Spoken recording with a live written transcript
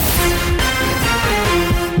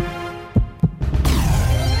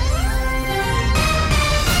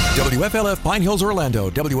WFLF Pine Hills, Orlando,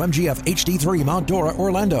 WMGF HD3 Mount Dora,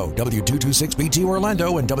 Orlando, W226BT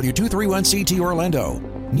Orlando, and W231CT Orlando.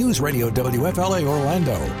 News Radio WFLA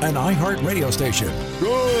Orlando, an iHeart radio station.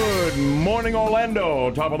 Good morning, Orlando.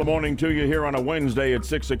 Top of the morning to you here on a Wednesday at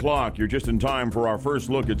 6 o'clock. You're just in time for our first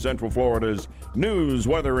look at Central Florida's news,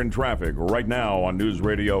 weather, and traffic right now on News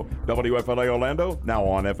Radio WFLA Orlando, now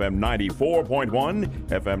on FM 94.1,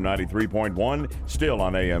 FM 93.1, still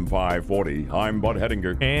on AM 540. I'm Bud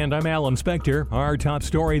Hettinger. And I'm Alan Spector. Our top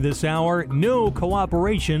story this hour, no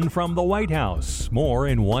cooperation from the White House. More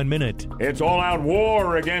in 1 minute. It's all-out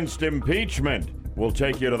war against impeachment. We'll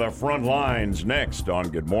take you to the front lines next on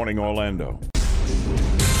Good Morning Orlando.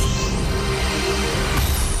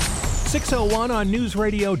 6:01 on News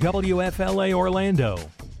Radio WFLA Orlando.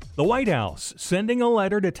 The White House sending a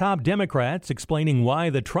letter to top Democrats explaining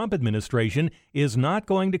why the Trump administration is not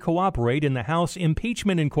going to cooperate in the House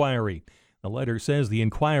impeachment inquiry. The letter says the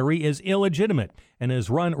inquiry is illegitimate and has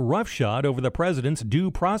run roughshod over the president's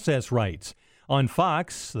due process rights. On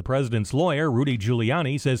Fox, the president's lawyer, Rudy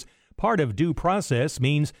Giuliani, says part of due process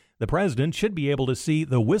means the president should be able to see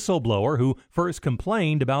the whistleblower who first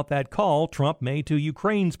complained about that call Trump made to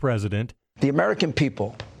Ukraine's president. The American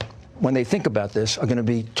people, when they think about this, are going to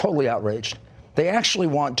be totally outraged. They actually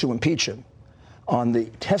want to impeach him on the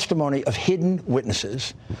testimony of hidden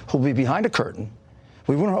witnesses who will be behind a curtain.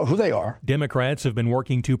 We won't know who they are. Democrats have been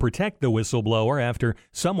working to protect the whistleblower after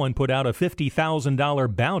someone put out a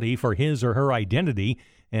 $50,000 bounty for his or her identity,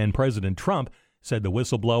 and President Trump said the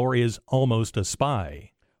whistleblower is almost a spy.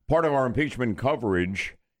 Part of our impeachment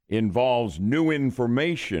coverage involves new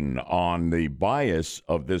information on the bias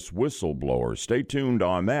of this whistleblower. Stay tuned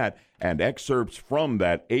on that and excerpts from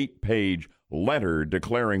that 8-page letter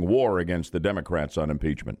declaring war against the Democrats on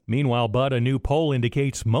impeachment. Meanwhile, Bud, a new poll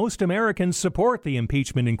indicates most Americans support the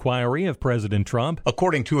impeachment inquiry of President Trump.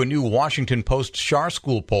 According to a new Washington Post Schar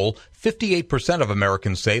School poll, 58% of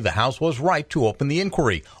Americans say the House was right to open the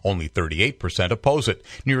inquiry. Only 38% oppose it.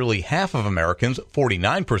 Nearly half of Americans,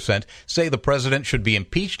 49%, say the president should be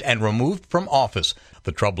impeached and removed from office.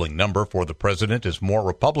 The troubling number for the president is more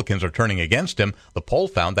Republicans are turning against him. The poll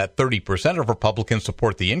found that 30% of Republicans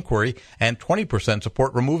support the inquiry and 20%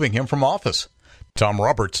 support removing him from office. Tom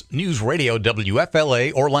Roberts, News Radio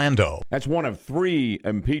WFLA Orlando. That's one of 3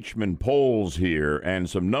 impeachment polls here, and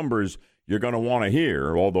some numbers you're going to want to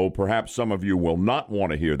hear, although perhaps some of you will not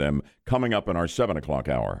want to hear them, coming up in our 7 o'clock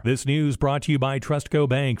hour. This news brought to you by Trustco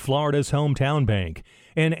Bank, Florida's hometown bank.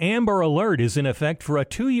 An Amber Alert is in effect for a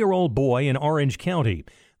 2-year-old boy in Orange County.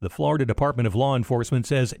 The Florida Department of Law Enforcement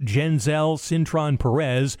says Genzel Cintron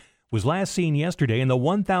Perez was last seen yesterday in the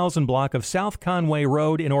 1000 block of South Conway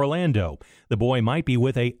Road in Orlando. The boy might be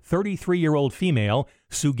with a 33-year-old female,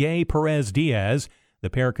 Sugay Perez Diaz. The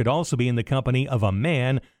pair could also be in the company of a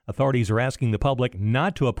man. Authorities are asking the public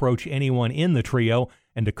not to approach anyone in the trio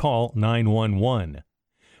and to call 911.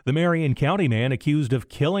 The Marion County man accused of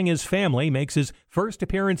killing his family makes his first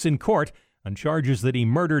appearance in court on charges that he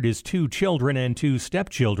murdered his 2 children and 2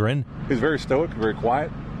 stepchildren. He's very stoic, very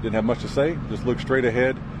quiet, didn't have much to say, just looked straight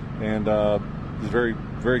ahead, and was very,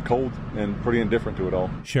 very cold and pretty indifferent to it all.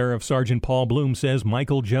 Sheriff Sergeant Paul Bloom says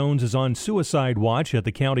Michael Jones is on suicide watch at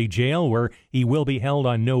the county jail where he will be held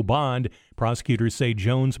on no bond. Prosecutors say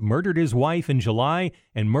Jones murdered his wife in July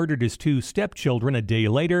and murdered his 2 stepchildren a day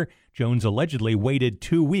later. Jones allegedly waited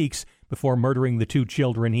 2 weeks before murdering the 2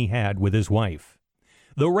 children he had with his wife.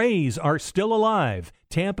 The Rays are still alive.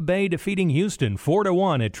 Tampa Bay defeating Houston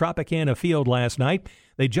 4-1 at Tropicana Field last night.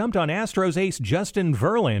 They jumped on Astros ace Justin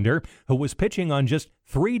Verlander, who was pitching on just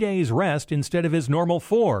 3 days rest instead of his normal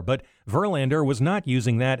 4, but Verlander was not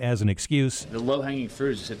using that as an excuse. The low-hanging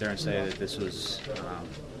fruit is to sit there and say that this was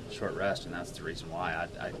short rest, and that's the reason why.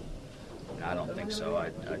 I don't think so. I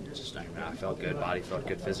felt good. Body felt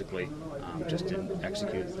good physically. Just didn't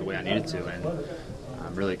execute the way I needed to, and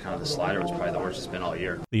really kind of the slider was probably the worst it's been all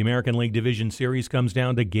year. The American League Division Series comes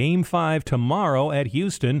down to Game 5 tomorrow at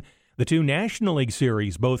Houston. The 2 National League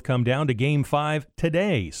Series both come down to Game 5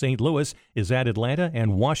 today. St. Louis is at Atlanta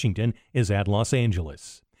and Washington is at Los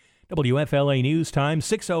Angeles. WFLA News Time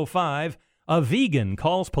 6:05. A vegan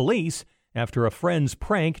calls police after a friend's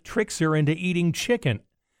prank tricks her into eating chicken.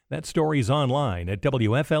 That story's online at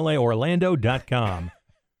WFLAOrlando.com.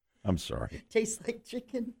 I'm sorry. Tastes like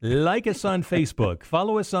chicken. Like us on Facebook.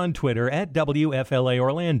 Follow us on Twitter at WFLA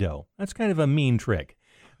Orlando. That's kind of a mean trick.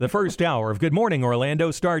 The first hour of Good Morning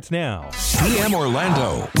Orlando starts now. PM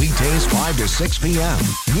Orlando, weekdays 5 to 6 p.m.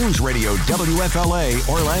 News Radio WFLA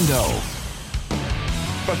Orlando.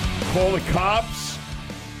 But call the cops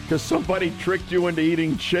because somebody tricked you into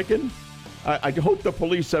eating chicken? I hope the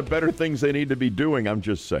police have better things they need to be doing. I'm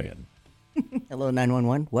just saying. Hello,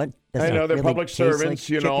 911. What? I know they're public servants,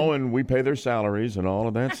 and we pay their salaries and all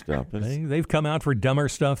of that stuff. They've come out for dumber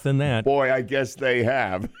stuff than that. Boy, I guess they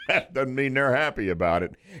have. That doesn't mean they're happy about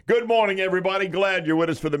it. Good morning, everybody. Glad you're with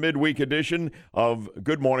us for the midweek edition of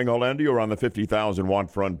Good Morning Orlando. You're on the 50,000-watt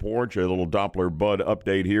front porch. A little Doppler Bud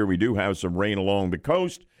update here. We do have some rain along the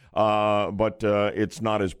coast, but it's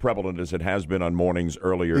not as prevalent as it has been on mornings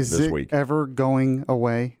earlier this week. Is it ever going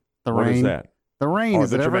away, the rain? What is that? The rain,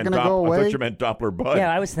 is it ever going to go away? I thought you meant Doppler Bud.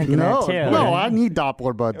 Yeah, I was thinking that too. No, I need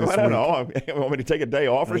Doppler Bud this week. I don't know. You want me to take a day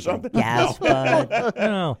off or something? Gas Bud.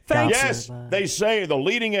 No. Yes, they say the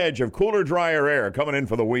leading edge of cooler, drier air coming in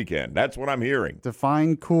for the weekend. That's what I'm hearing.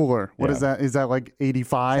 Define cooler. What is that? Is that like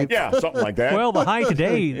 85? Yeah, something like that. Well, the high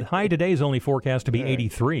today is only forecast to be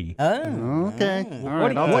 83. Oh. Okay. All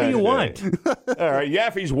right. What do you want? All right,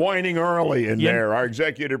 Yaffee's whining early in there, our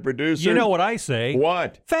executive producer. You know what I say?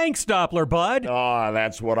 What? Thanks, Doppler Bud.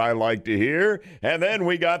 That's what I like to hear. And then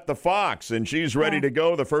we got the Fox, and she's ready to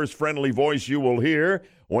go. The first friendly voice you will hear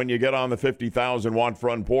when you get on the 50,000-watt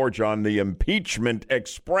front porch on the Impeachment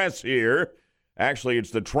Express here. Actually,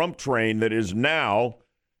 it's the Trump train that is now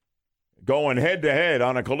going head-to-head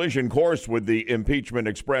on a collision course with the Impeachment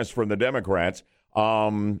Express from the Democrats.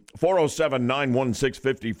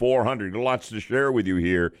 407-916-5400. Lots to share with you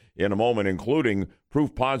here in a moment, including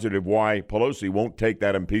proof positive why Pelosi won't take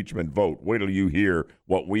that impeachment vote. Wait till you hear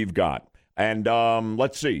what we've got. And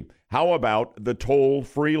let's see. How about the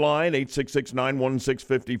toll-free line,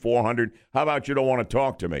 866-916-5400? How about you don't want to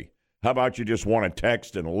talk to me? How about you just want to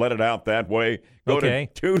text and let it out that way? Go to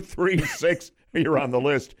 236. You're on the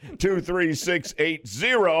list,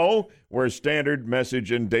 23680, where standard message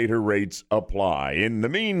and data rates apply. In the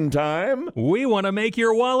meantime, we want to make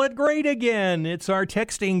your wallet great again. It's our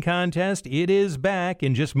texting contest. It is back.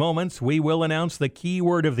 In just moments, we will announce the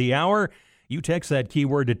keyword of the hour. You text that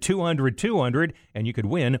keyword to 200-200, and you could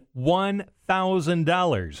win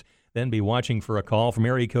 $1,000. Then be watching for a call from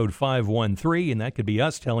area code 513, and that could be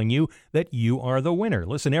us telling you that you are the winner.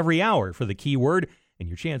 Listen every hour for the keyword and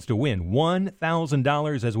your chance to win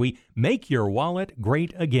 $1,000 as we make your wallet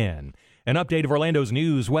great again. An update of Orlando's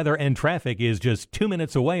news, weather, and traffic is just 2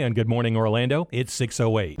 minutes away on Good Morning Orlando. It's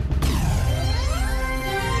 6:08.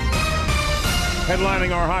 Headlining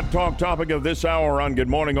our hot talk topic of this hour on Good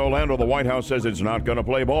Morning Orlando, the White House says it's not going to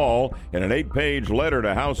play ball. In an 8-page letter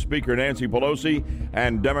to House Speaker Nancy Pelosi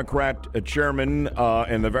and Democrat chairman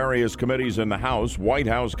in the various committees in the House, White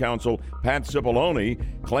House counsel Pat Cipollone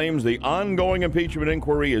claims the ongoing impeachment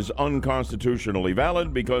inquiry is unconstitutionally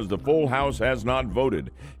valid because the full House has not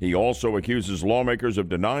voted. He also accuses lawmakers of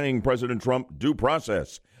denying President Trump due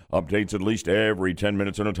process. Updates at least every 10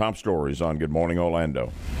 minutes in the top stories on Good Morning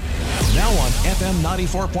Orlando. Now on FM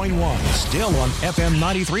 94.1, still on FM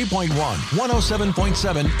 93.1,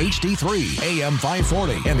 107.7 HD3, AM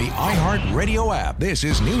 540, and the iHeart Radio app. This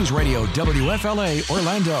is News Radio WFLA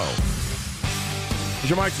Orlando. As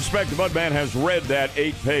you might suspect, the Budman has read that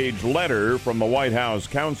 8-page letter from the White House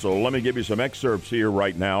counsel. Let me give you some excerpts here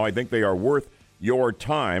right now. I think they are worth your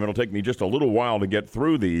time. It'll take me just a little while to get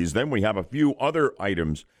through these. Then we have a few other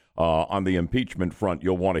items on the impeachment front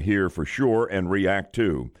you'll want to hear for sure and react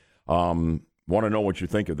to. Want to know what you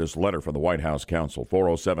think of this letter from the White House counsel.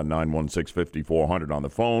 407-916-5400 on the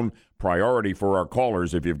phone. Priority for our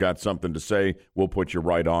callers. If you've got something to say, we'll put you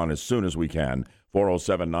right on as soon as we can.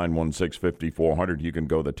 407-916-5400. You can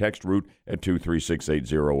go the text route at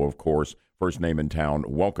 23680, of course. First name in town,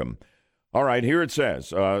 welcome. All right, here it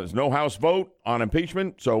says, there's no House vote on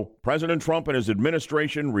impeachment, so President Trump and his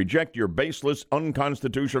administration reject your baseless,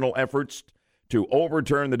 unconstitutional efforts to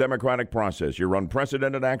overturn the democratic process. Your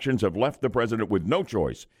unprecedented actions have left the president with no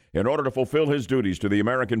choice in order to fulfill his duties to the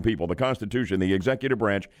American people, the Constitution, the executive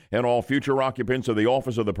branch, and all future occupants of the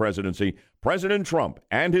office of the presidency. President Trump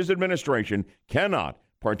and his administration cannot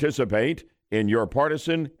participate in your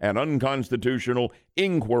partisan and unconstitutional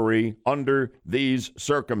inquiry under these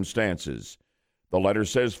circumstances. The letter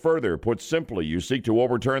says further, put simply, you seek to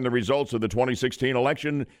overturn the results of the 2016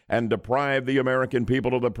 election and deprive the American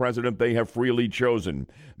people of the president they have freely chosen.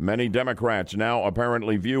 Many Democrats now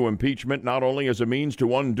apparently view impeachment not only as a means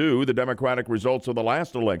to undo the democratic results of the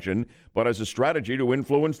last election, but as a strategy to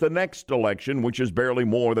influence the next election, which is barely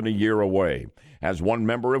more than a year away. As one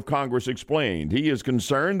member of Congress explained, he is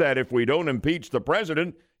concerned that if we don't impeach the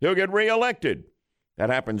president, he'll get reelected. That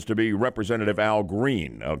happens to be Representative Al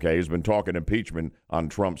Green, okay? He's been talking impeachment on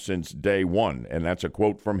Trump since day one, and that's a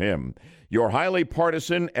quote from him. Your highly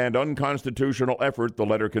partisan and unconstitutional effort, the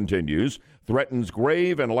letter continues, threatens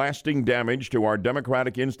grave and lasting damage to our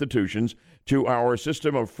democratic institutions, to our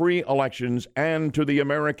system of free elections, and to the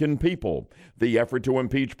American people. The effort to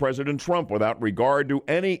impeach President Trump without regard to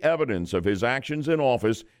any evidence of his actions in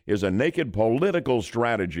office is a naked political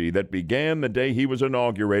strategy that began the day he was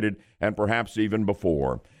inaugurated and perhaps even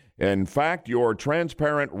before. In fact, your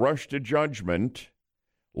transparent rush to judgment,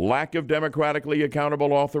 lack of democratically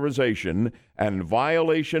accountable authorization, and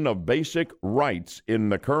violation of basic rights in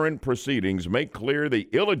the current proceedings make clear the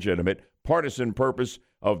illegitimate partisan purpose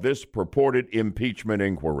of this purported impeachment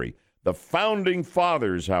inquiry. The founding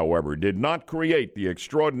fathers, however, did not create the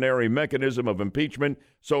extraordinary mechanism of impeachment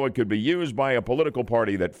so it could be used by a political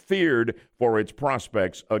party that feared for its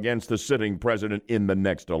prospects against the sitting president in the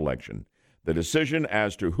next election. The decision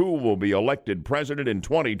as to who will be elected president in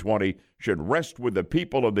 2020 should rest with the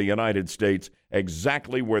people of the United States,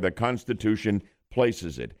 exactly where the Constitution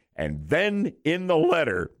places it. And then in the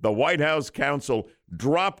letter, the White House counsel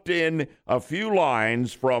dropped in a few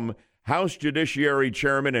lines from House Judiciary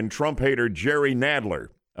Chairman and Trump hater Jerry Nadler,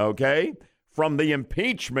 okay? From the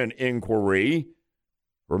impeachment inquiry.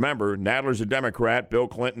 Remember, Nadler's a Democrat, Bill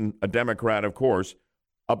Clinton a Democrat, of course.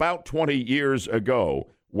 About 20 years ago,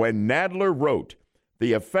 when Nadler wrote,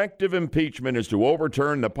 "The effect of impeachment is to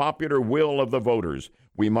overturn the popular will of the voters.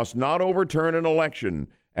 We must not overturn an election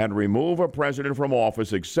and remove a president from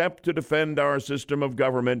office except to defend our system of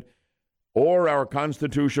government or our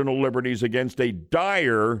constitutional liberties against a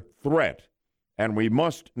dire threat. And we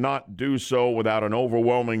must not do so without an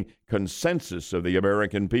overwhelming consensus of the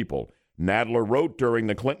American people." Nadler wrote during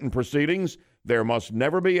the Clinton proceedings, "There must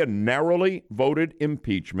never be a narrowly voted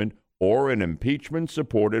impeachment or an impeachment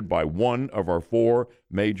supported by one of our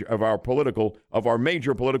major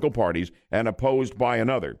political parties and opposed by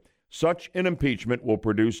another. Such an impeachment will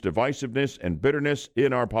produce divisiveness and bitterness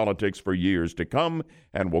in our politics for years to come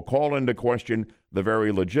and will call into question the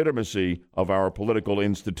very legitimacy of our political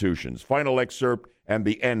institutions." Final excerpt and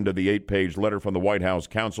the end of the 8-page letter from the White House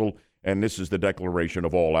counsel, and this is the declaration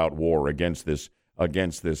of all-out war against this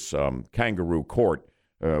kangaroo court,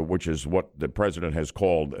 which is what the president has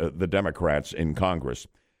called the Democrats in Congress.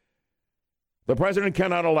 The president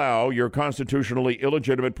cannot allow your constitutionally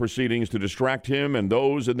illegitimate proceedings to distract him and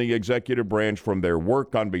those in the executive branch from their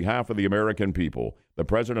work on behalf of the American people. The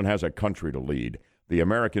president has a country to lead. The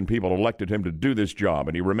American people elected him to do this job,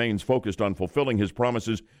 and he remains focused on fulfilling his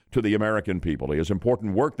promises to the American people. He has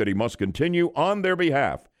important work that he must continue on their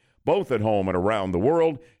behalf, both at home and around the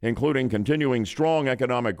world, including continuing strong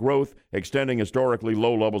economic growth, extending historically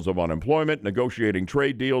low levels of unemployment, negotiating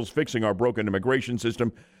trade deals, fixing our broken immigration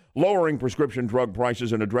system, lowering prescription drug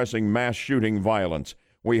prices, and addressing mass shooting violence.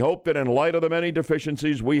 We hope that in light of the many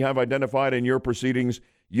deficiencies we have identified in your proceedings,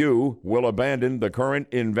 you will abandon the current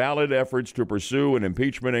invalid efforts to pursue an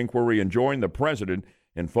impeachment inquiry and join the president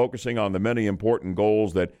in focusing on the many important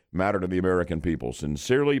goals that matter to the American people.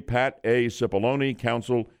 Sincerely, Pat A. Cipollone,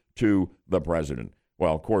 counsel to the president.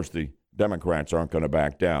 Well, of course, the Democrats aren't going to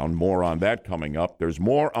back down. More on that coming up. There's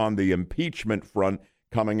more on the impeachment front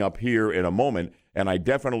coming up here in a moment, and I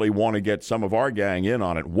definitely want to get some of our gang in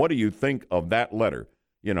on it. What do you think of that letter?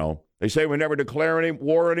 You know, they say we never declare any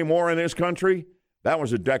war anymore in this country. That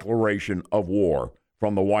was a declaration of war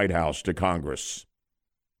from the White House to Congress.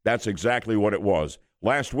 That's exactly what it was.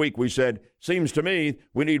 Last week we said, seems to me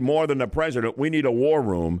we need more than the president. We need a war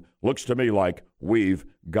room. Looks to me like we've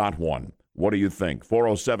got one. What do you think?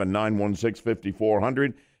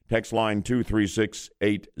 407-916-5400, text line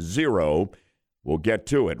 23680. We'll get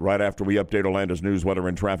to it right after we update Orlando's news, weather,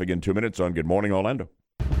 and traffic in 2 minutes on Good Morning Orlando.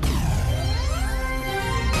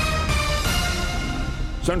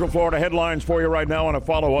 Central Florida headlines for you right now on a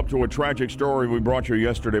follow-up to a tragic story we brought you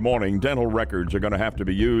yesterday morning. Dental records are going to have to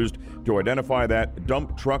be used to identify that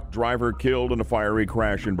dump truck driver killed in a fiery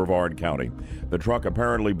crash in Brevard County. The truck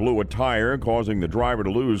apparently blew a tire, causing the driver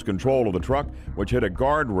to lose control of the truck, which hit a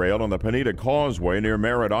guardrail on the Pineda Causeway near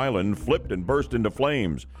Merritt Island, flipped and burst into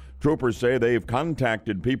flames. Troopers say they've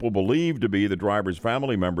contacted people believed to be the driver's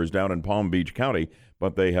family members down in Palm Beach County,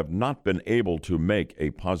 but they have not been able to make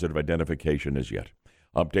a positive identification as yet.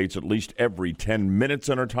 Updates at least every 10 minutes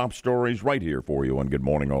on our top stories right here for you on Good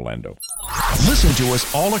Morning Orlando. Listen to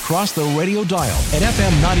us all across the radio dial at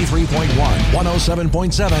FM 93.1,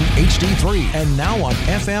 107.7 HD3, and now on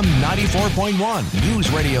FM 94.1.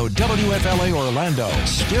 News Radio WFLA Orlando,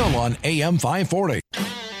 still on AM 540.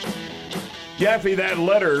 Yaffee, that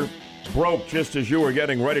letter broke just as you were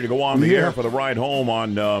getting ready to go on the air for the ride home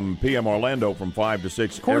on PM Orlando from 5 to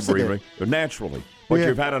 6 every evening. Naturally. But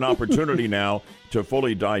you've had an opportunity now to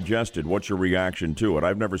fully digest it. What's your reaction to it?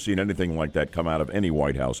 I've never seen anything like that come out of any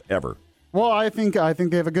White House ever. Well, I think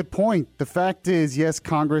they have a good point. The fact is, yes,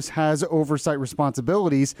 Congress has oversight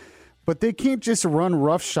responsibilities, but they can't just run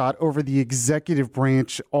roughshod over the executive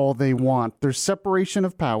branch all they want. There's separation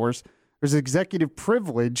of powers. There's executive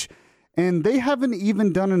privilege, and they haven't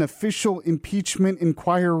even done an official impeachment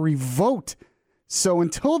inquiry vote. So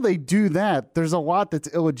until they do that, there's a lot that's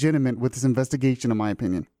illegitimate with this investigation, in my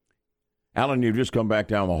opinion. Alan, you've just come back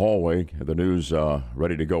down the hallway. The news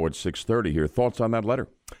ready to go at 6:30 here. Thoughts on that letter?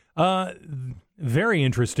 Very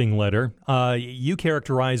interesting letter. You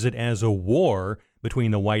characterize it as a war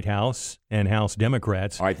between the White House and House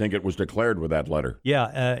Democrats. I think it was declared with that letter. Yeah,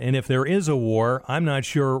 and if there is a war, I'm not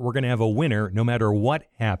sure we're going to have a winner no matter what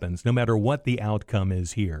happens, no matter what the outcome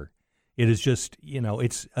is here. It is just,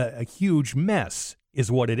 it's a huge mess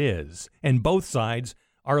is what it is. And both sides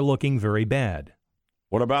are looking very bad.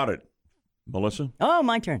 What about it, Melissa? Oh,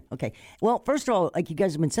 my turn. Okay. Well, first of all, like you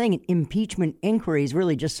guys have been saying, an impeachment inquiry is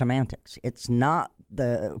really just semantics. It's not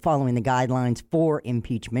following the guidelines for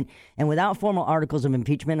impeachment. And without formal articles of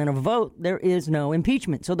impeachment and a vote, there is no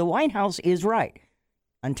impeachment. So the White House is right.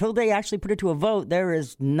 Until they actually put it to a vote, there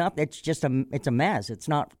is nothing. It's a mess. It's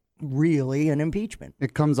not really an impeachment.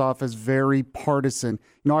 It comes off as very partisan.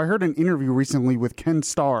 I heard an interview recently with Ken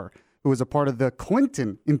Starr, who was a part of the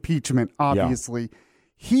Clinton impeachment, obviously. Yeah.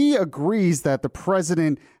 He agrees that the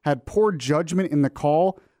president had poor judgment in the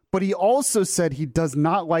call, but he also said he does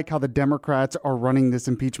not like how the Democrats are running this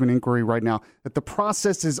impeachment inquiry right now, that the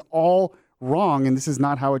process is all wrong and this is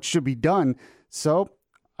not how it should be done. So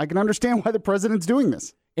I can understand why the president's doing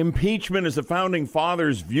this. Impeachment, as the founding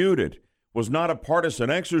fathers viewed it, was not a partisan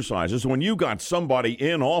exercise. It's when you got somebody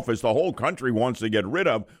in office the whole country wants to get rid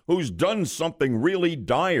of who's done something really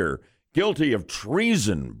dire, guilty of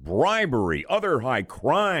treason, bribery, other high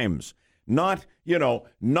crimes, not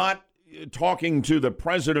talking to the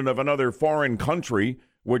president of another foreign country,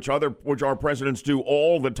 which our presidents do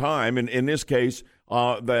all the time. And in this case,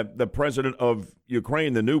 the president of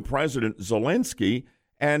Ukraine, the new president, Zelensky,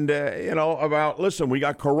 and, listen, we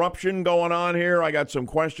got corruption going on here. I got some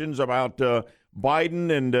questions about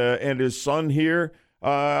Biden and his son here.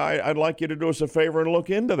 I'd like you to do us a favor and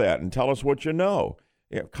look into that and tell us what you know.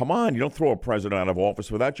 Yeah, come on, you don't throw a president out of office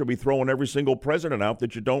for that. You'll be throwing every single president out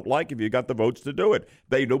that you don't like if you got the votes to do it.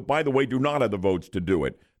 They, by the way, do not have the votes to do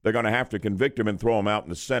it. They're going to have to convict him and throw him out in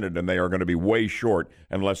the Senate, and they are going to be way short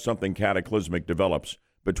unless something cataclysmic develops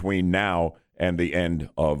between now and the end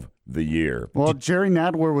of the year. Well, Jerry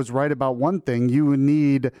Nadler was right about one thing. You would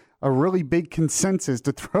need a really big consensus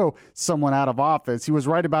to throw someone out of office. He was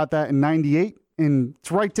right about that in 98. And it's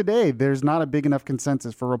right today. There's not a big enough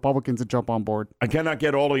consensus for Republicans to jump on board. I cannot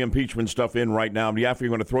get all the impeachment stuff in right now. Yaffee, I'm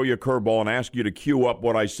going to throw you a curveball and ask you to cue up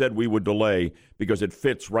what I said we would delay because it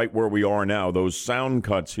fits right where we are now. Those sound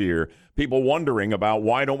cuts here. People wondering about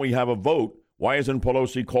why don't we have a vote? Why isn't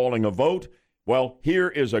Pelosi calling a vote? Well, here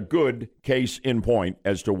is a good case in point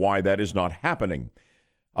as to why that is not happening.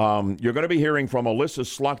 You're going to be hearing from Alyssa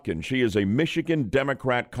Slotkin. She is a Michigan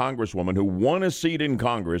Democrat congresswoman who won a seat in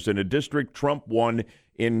Congress in a district Trump won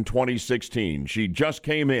in 2016. She just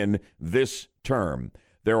came in this term.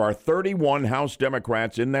 There are 31 House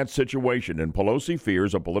Democrats in that situation, and Pelosi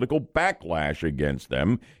fears a political backlash against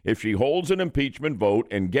them if she holds an impeachment vote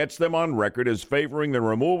and gets them on record as favoring the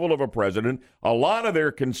removal of a president a lot of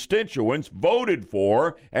their constituents voted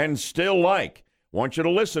for and still like. Want you to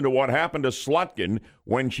listen to what happened to Slotkin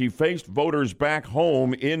when she faced voters back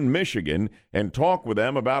home in Michigan and talk with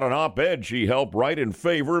them about an op-ed she helped write in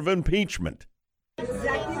favor of impeachment. Can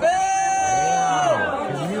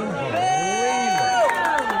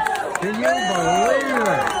you believe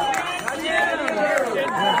it?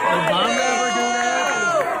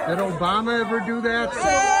 Did Obama ever do that?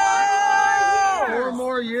 4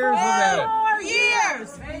 more years of that. 4 more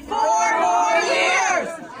years! 4 more years!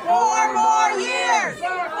 4 more years!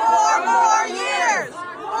 4 more years!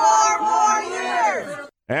 4 more years!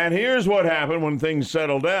 And here's what happened when things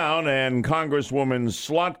settled down and Congresswoman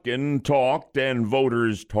Slotkin talked and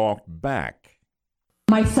voters talked back.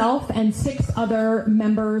 Myself and 6 other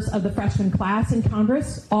members of the freshman class in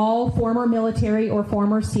Congress, all former military or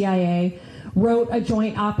former CIA, wrote a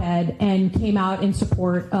joint op-ed and came out in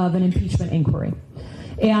support of an impeachment inquiry.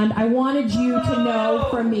 And I wanted you to know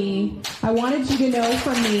from me,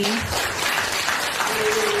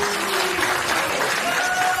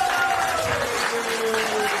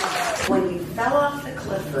 when you fell off the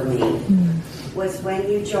cliff for me was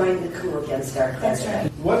when you joined the coup against our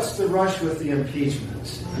president. what's the rush with the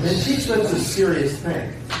impeachment? And impeachment's a serious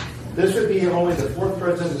thing. This would be only the fourth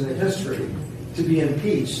president in the history to be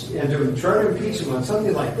impeached, and to try to impeach him on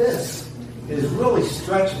something like this is really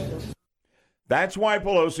stretching it. That's why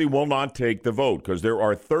Pelosi will not take the vote, because there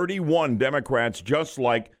are 31 Democrats just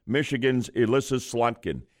like Michigan's Elissa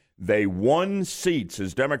Slotkin. They won seats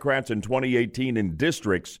as Democrats in 2018 in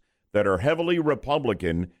districts that are heavily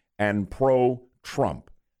Republican and pro-Trump.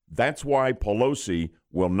 That's why Pelosi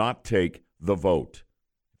will not take the vote.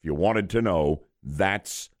 If you wanted to know,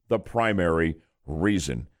 that's the primary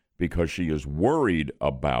reason, because she is worried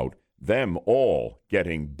about them all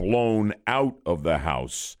getting blown out of the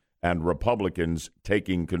House and Republicans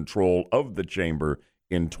taking control of the chamber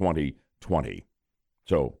in 2020.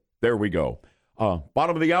 So there we go.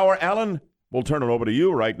 Bottom of the hour, Alan, we'll turn it over to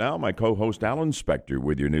you right now. My co-host Alan Spector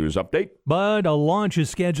with your news update. But a launch is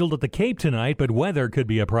scheduled at the Cape tonight, but weather could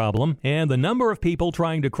be a problem. And the number of people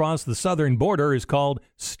trying to cross the southern border is called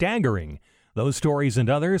staggering. Those stories and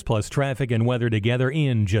others, plus traffic and weather together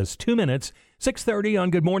in just 2 minutes. 6:30 on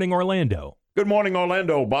Good Morning Orlando. Good morning,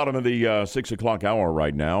 Orlando. Bottom of the 6 o'clock hour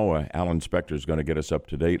right now. Alan Spector is going to get us up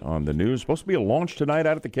to date on the news. Supposed to be a launch tonight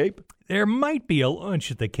out at the Cape? There might be a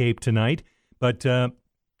launch at the Cape tonight, but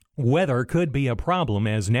weather could be a problem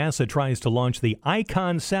as NASA tries to launch the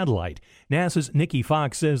ICON satellite. NASA's Nikki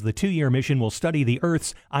Fox says the 2-year mission will study the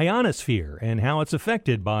Earth's ionosphere and how it's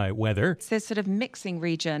affected by weather. It's this sort of mixing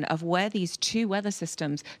region of where these two weather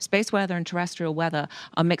systems, space weather and terrestrial weather,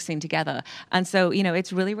 are mixing together. And so,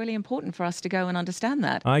 it's really, really important for us to go and understand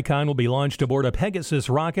that. ICON will be launched aboard a Pegasus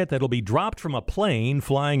rocket that will be dropped from a plane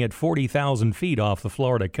flying at 40,000 feet off the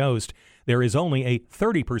Florida coast. There is only a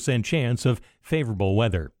 30% chance of favorable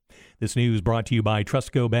weather. This news brought to you by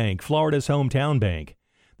Trustco Bank, Florida's hometown bank.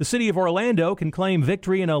 The city of Orlando can claim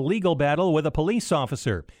victory in a legal battle with a police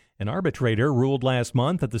officer. An arbitrator ruled last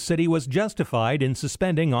month that the city was justified in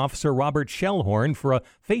suspending Officer Robert Shellhorn for a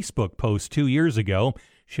Facebook post 2 years ago.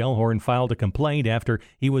 Shellhorn filed a complaint after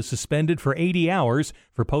he was suspended for 80 hours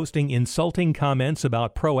for posting insulting comments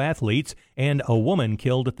about pro athletes and a woman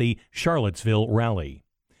killed at the Charlottesville rally.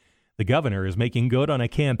 The governor is making good on a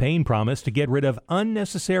campaign promise to get rid of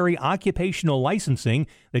unnecessary occupational licensing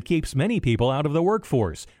that keeps many people out of the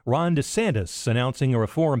workforce. Ron DeSantis announcing a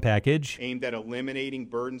reform package aimed at eliminating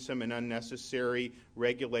burdensome and unnecessary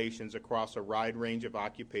regulations across a wide range of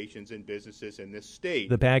occupations and businesses in this state.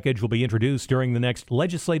 The package will be introduced during the next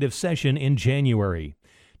legislative session in January.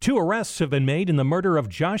 2 arrests have been made in the murder of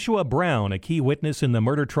Joshua Brown, a key witness in the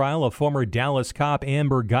murder trial of former Dallas cop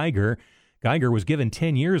Amber Geiger. Geiger was given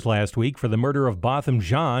 10 years last week for the murder of Botham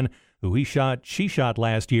Jean, who she shot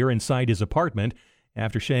last year inside his apartment.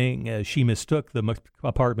 After saying she mistook the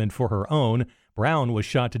apartment for her own, Brown was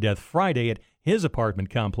shot to death Friday at his apartment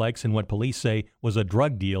complex in what police say was a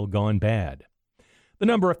drug deal gone bad. The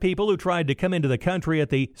number of people who tried to come into the country at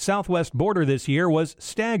the southwest border this year was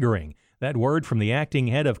staggering. That word from the acting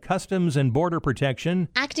head of Customs and Border Protection.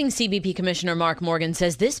 Acting CBP Commissioner Mark Morgan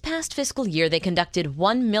says this past fiscal year they conducted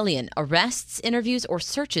 1 million arrests, interviews, or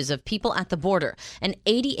searches of people at the border, an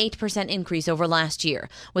 88% increase over last year,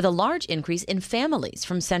 with a large increase in families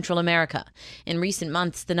from Central America. In recent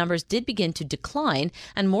months, the numbers did begin to decline,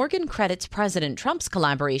 and Morgan credits President Trump's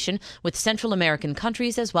collaboration with Central American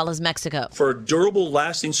countries as well as Mexico. For a durable,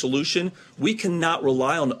 lasting solution, we cannot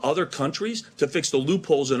rely on other countries to fix the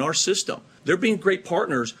loopholes in our system. They're being great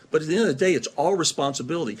partners, but at the end of the day, it's our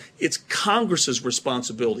responsibility. It's Congress's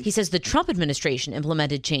responsibility. He says the Trump administration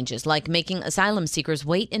implemented changes like making asylum seekers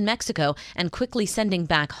wait in Mexico and quickly sending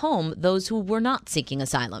back home those who were not seeking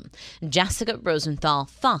asylum. Jessica Rosenthal,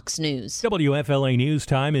 Fox News. WFLA News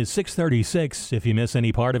Time is 6:36. If you miss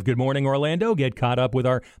any part of Good Morning Orlando, get caught up with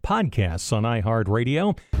our podcasts on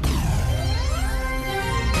iHeartRadio.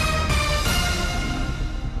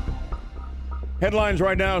 Headlines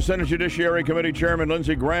right now. Senate Judiciary Committee Chairman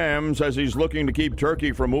Lindsey Graham says he's looking to keep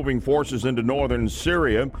Turkey from moving forces into northern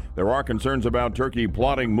Syria. There are concerns about Turkey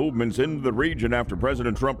plotting movements into the region after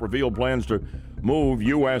President Trump revealed plans to move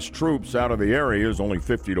U.S. troops out of the areas, only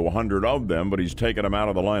 50 to 100 of them, but he's taken them out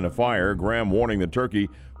of the line of fire. Graham warning that Turkey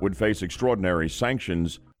would face extraordinary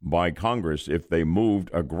sanctions by Congress if they moved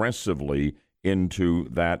aggressively into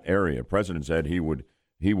that area. President said he would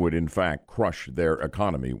in fact crush their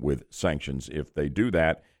economy with sanctions if they do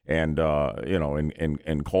that, and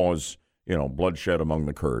cause bloodshed among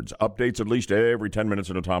the Kurds. Updates at least every 10 minutes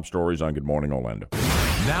in the top stories on Good Morning Orlando.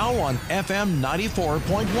 Now on FM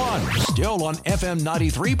 94.1, still on FM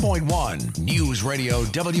 93.1, News Radio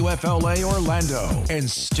WFLA Orlando, and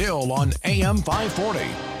still on AM 540.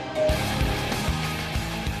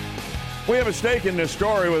 We have a stake in this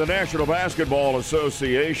story with the National Basketball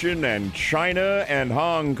Association and China and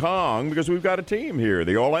Hong Kong because we've got a team here,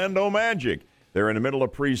 the Orlando Magic. They're in the middle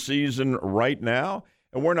of preseason right now,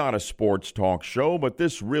 and we're not a sports talk show, but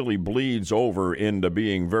this really bleeds over into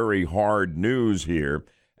being very hard news here.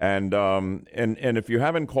 And if you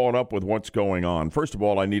haven't caught up with what's going on, first of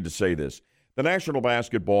all, I need to say this. The National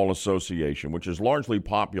Basketball Association, which is largely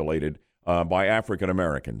populated by African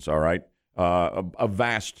Americans, all right? A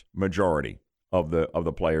vast majority of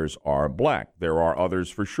the players are black. There are others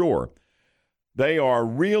for sure. They are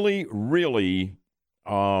really, really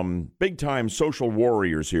big-time social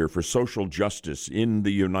warriors here for social justice in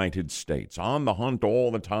the United States, on the hunt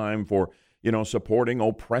all the time for, supporting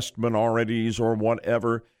oppressed minorities or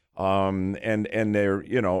whatever. And they're,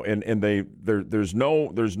 there's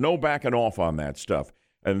no backing off on that stuff.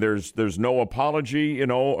 And there's no apology,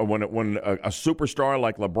 when a superstar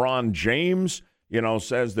like LeBron James,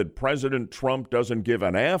 says that President Trump doesn't give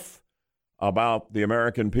an F about the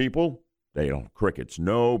American people. They don't crickets,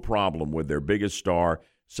 no problem with their biggest star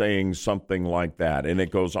saying something like that. And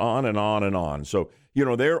it goes on and on and on. So,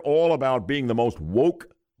 they're all about being the most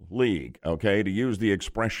woke league, okay, to use the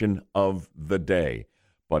expression of the day.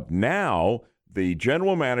 But now the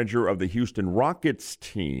general manager of the Houston Rockets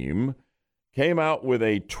team came out with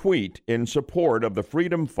a tweet in support of the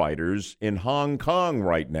freedom fighters in Hong Kong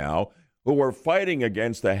right now who are fighting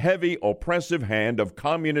against the heavy, oppressive hand of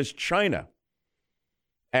communist China.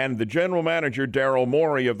 And the general manager, Daryl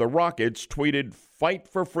Morey of the Rockets, tweeted, "Fight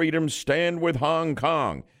for freedom, stand with Hong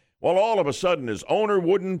Kong." Well, all of a sudden, his owner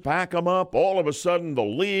wouldn't back him up. All of a sudden, the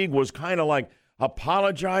league was kind of like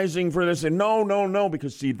apologizing for this. And no,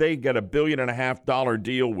 because, see, they get $1.5 billion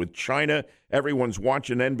deal with China. Everyone's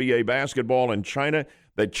watching NBA basketball in China.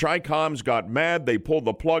 The Chi-Coms got mad. They pulled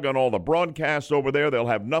the plug on all the broadcasts over there. They'll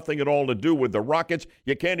have nothing at all to do with the Rockets.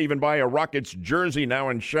 You can't even buy a Rockets jersey now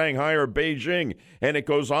in Shanghai or Beijing. And it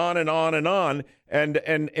goes on and on and on.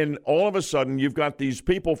 And all of a sudden, you've got these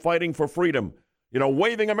people fighting for freedom,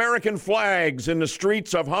 waving American flags in the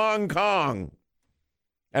streets of Hong Kong.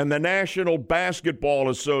 And the National Basketball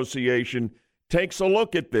Association takes a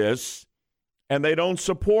look at this, and they don't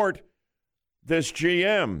support this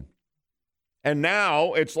GM. And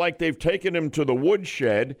now it's like they've taken him to the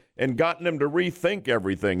woodshed and gotten him to rethink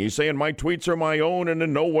everything. He's saying, my tweets are my own, and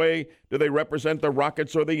in no way do they represent the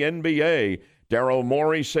Rockets or the NBA. Daryl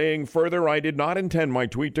Morey saying further, I did not intend my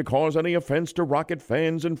tweet to cause any offense to Rocket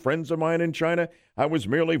fans and friends of mine in China. I was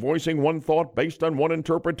merely voicing one thought based on one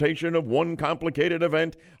interpretation of one complicated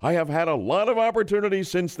event. I have had a lot of opportunities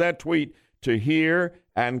since that tweet to hear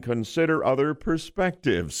and consider other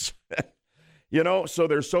perspectives. So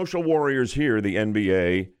they're social warriors here, the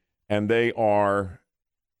NBA, and they are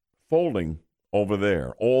folding over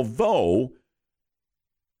there. Although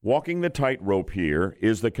walking the tightrope here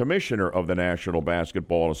is the commissioner of the National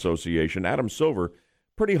Basketball Association, Adam Silver,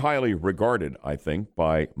 pretty highly regarded, I think,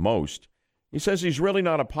 by most. He says he's really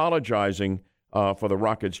not apologizing for the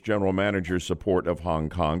Rockets' general manager's support of Hong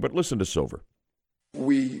Kong. But listen to Silver.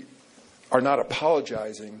 We are not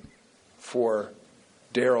apologizing for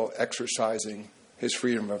Daryl exercising his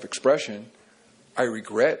freedom of expression. I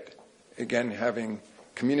regret, again, having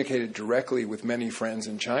communicated directly with many friends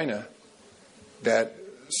in China, that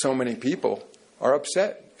so many people are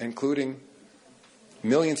upset, including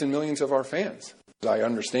millions and millions of our fans. I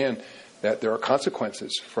understand that there are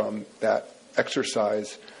consequences from that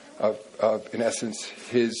exercise of in essence,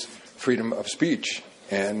 his freedom of speech.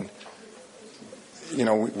 And,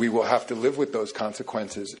 we will have to live with those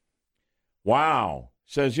consequences. Wow.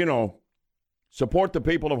 Says, support the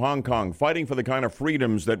people of Hong Kong, fighting for the kind of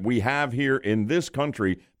freedoms that we have here in this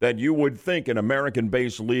country that you would think an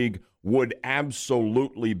American-based league would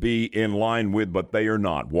absolutely be in line with, but they are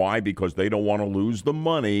not. Why? Because they don't want to lose the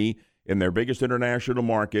money in their biggest international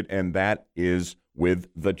market, and that is with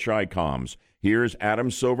the Chi-Coms. Here's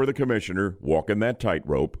Adam Silver, the commissioner, walking that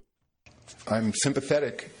tightrope. I'm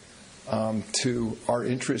sympathetic to our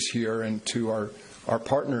interests here and to our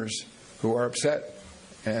partners who are upset.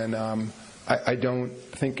 And I don't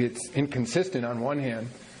think it's inconsistent on one hand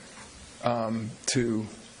to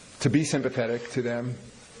be sympathetic to them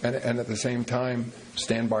and at the same time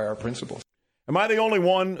stand by our principles. Am I the only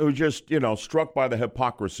one who just, struck by the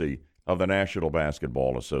hypocrisy of the National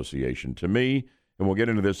Basketball Association? To me, and we'll get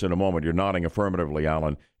into this in a moment, you're nodding affirmatively,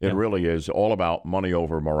 Alan, it really is all about money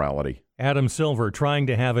over morality. Adam Silver trying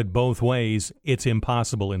to have it both ways. It's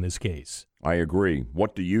impossible in this case. I agree.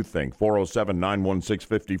 What do you think?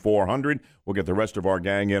 407-916-5400. We'll get the rest of our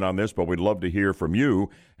gang in on this, but we'd love to hear from you.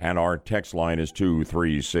 And our text line is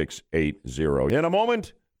 23680. In a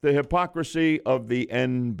moment, the hypocrisy of the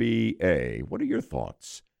NBA. What are your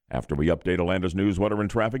thoughts? After we update Orlando's news, weather, and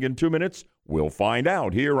traffic in 2 minutes, we'll find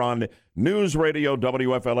out here on News Radio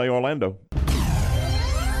WFLA Orlando.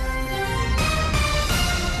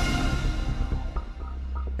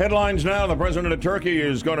 Headlines now. The president of Turkey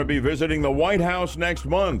is going to be visiting the White House next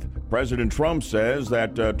month. President Trump says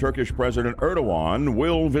that Turkish President Erdogan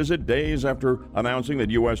will visit days after announcing that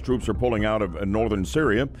U.S. troops are pulling out of northern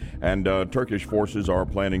Syria, and Turkish forces are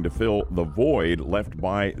planning to fill the void left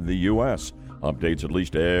by the U.S. Updates at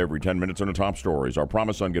least every 10 minutes on the top stories. Our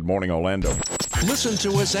promise on Good Morning Orlando. Listen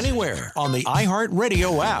to us anywhere on the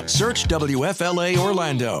iHeartRadio app. Search WFLA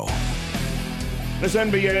Orlando. This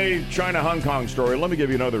NBA China-Hong Kong story, let me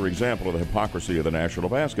give you another example of the hypocrisy of the National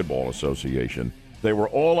Basketball Association. They were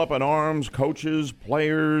all up in arms, coaches,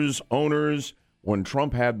 players, owners, when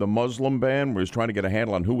Trump had the Muslim ban. We was trying to get a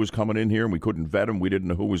handle on who was coming in here, and we couldn't vet them. We didn't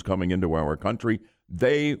know who was coming into our country.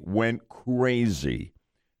 They went crazy.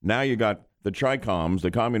 Now you got the Chi-Coms,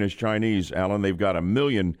 the Communist Chinese, Alan. They've got 1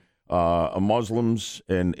 million Muslims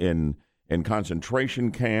in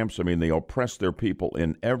concentration camps. I mean, they oppress their people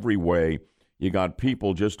in every way. You got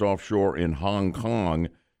people just offshore in Hong Kong,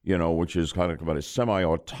 which is kind of about a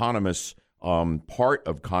semi-autonomous part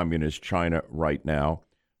of communist China right now,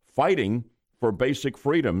 fighting for basic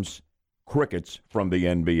freedoms, crickets from the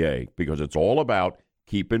NBA, because it's all about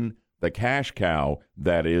keeping the cash cow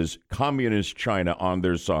that is communist China on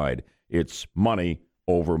their side. It's money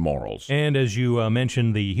over morals. And as you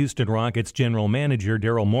mentioned, the Houston Rockets general manager,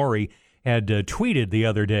 Daryl Morey, had tweeted the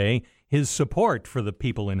other day his support for the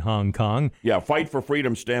people in Hong Kong. Yeah, fight for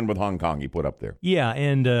freedom, stand with Hong Kong, he put up there. Yeah,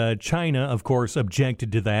 and China, of course,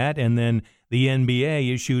 objected to that, and then the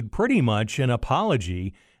NBA issued pretty much an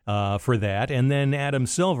apology for that. And then Adam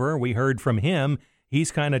Silver, we heard from him,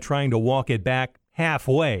 he's kind of trying to walk it back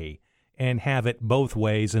halfway and have it both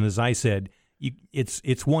ways. And as I said,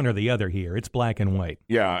 it's one or the other here. It's black and white.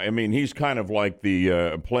 Yeah, I mean, he's kind of like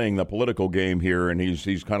the playing the political game here, and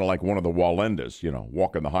he's kind of like one of the Wallendas,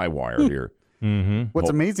 walking the high wire here. Mm-hmm.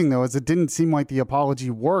 What's amazing, though, is it didn't seem like the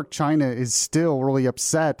apology worked. China is still really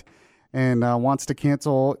upset and wants to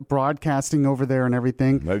cancel broadcasting over there and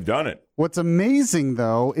everything. They've done it. What's amazing,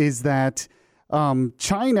 though, is that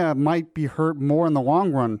China might be hurt more in the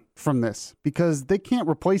long run from this because they can't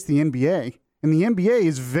replace the NBA. And the NBA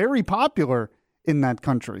is very popular in that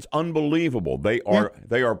country. It's unbelievable. They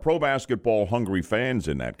are pro basketball hungry fans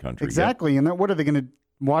in that country. Exactly. Yeah. And what are they going to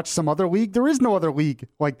watch some other league? There is no other league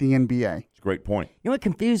like the NBA. It's a great point. You know what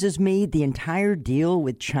confuses me? The entire deal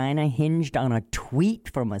with China hinged on a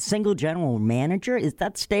tweet from a single general manager. Is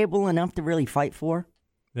that stable enough to really fight for?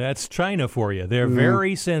 That's China for you. They're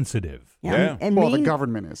very sensitive. Yeah. And the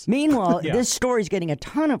government is. Meanwhile, this story's getting a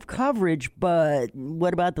ton of coverage, but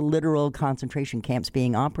what about the literal concentration camps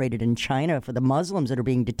being operated in China for the Muslims that are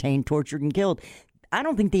being detained, tortured, and killed? I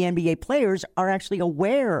don't think the NBA players are actually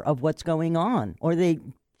aware of what's going on, or they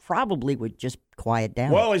probably would just quiet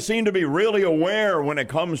down. Well, they seem to be really aware when it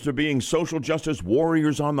comes to being social justice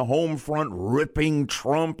warriors on the home front, ripping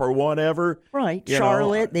Trump or whatever. Right.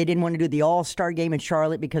 Charlotte, they didn't want to do the All-Star game in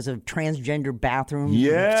Charlotte because of transgender bathrooms.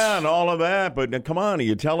 Yeah, and all of that. But come on, are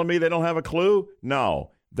you telling me they don't have a clue?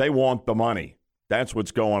 No, they want the money. That's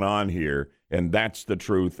what's going on here, and that's the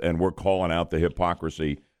truth, and we're calling out the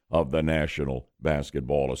hypocrisy of the National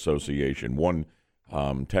Basketball Association. One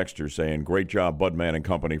texter saying, great job, Budman and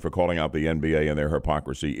company, for calling out the NBA and their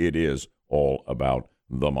hypocrisy. It is all about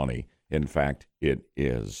the money. In fact, it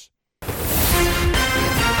is.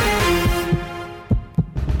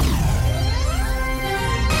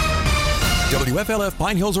 WFLF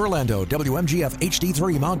Pine Hills, Orlando. WMGF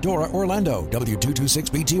HD3 Mount Dora, Orlando.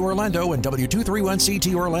 W226BT Orlando and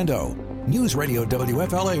W231CT Orlando. News Radio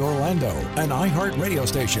WFLA Orlando, an iHeart radio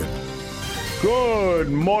station.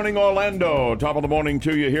 Good morning, Orlando. Top of the morning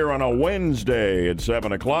to you here on a Wednesday at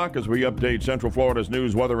 7 o'clock as we update Central Florida's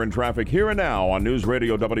news, weather, and traffic here and now on News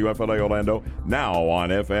Radio WFLA Orlando, now on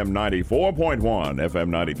FM 94.1, FM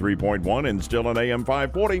 93.1, and still on AM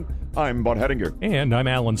 540. I'm Bud Hettinger. And I'm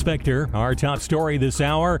Alan Spector. Our top story this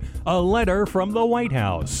hour, a letter from the White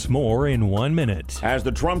House. More in 1 minute. As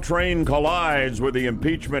the Trump train collides with the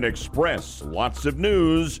impeachment express, lots of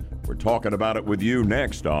news. We're talking about it with you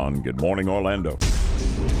next on Good Morning Orlando.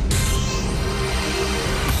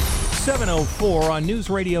 7:04 on News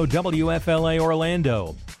Radio WFLA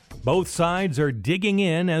Orlando. Both sides are digging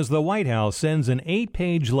in as the White House sends an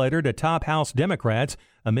 8-page letter to top House Democrats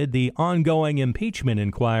amid the ongoing impeachment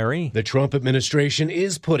inquiry. The Trump administration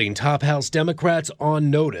is putting top House Democrats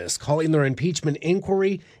on notice, calling their impeachment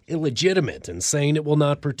inquiry illegitimate and saying it will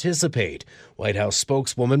not participate. White House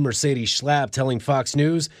spokeswoman Mercedes Schlapp telling Fox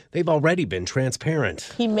News they've already been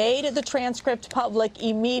transparent. He made the transcript public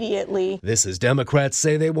immediately. This is Democrats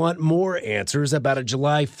say they want more answers about a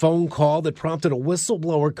July phone call that prompted a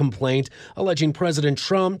whistleblower complaint alleging President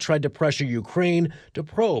Trump tried to pressure Ukraine to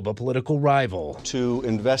probe a political rival. To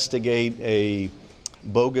investigate a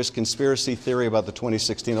bogus conspiracy theory about the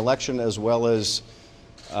 2016 election, as well as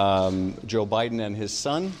Joe Biden and his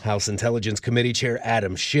son. House Intelligence Committee Chair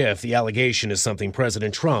Adam Schiff. The allegation is something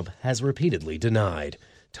President Trump has repeatedly denied.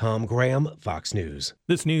 Tom Graham, Fox News.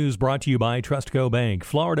 This news brought to you by Trustco Bank,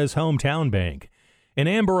 Florida's hometown bank. An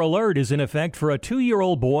Amber Alert is in effect for a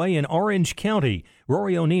 2-year-old boy in Orange County.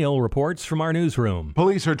 Rory O'Neill reports from our newsroom.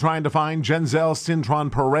 Police are trying to find Genzel Cintron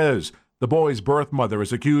Perez. The boy's birth mother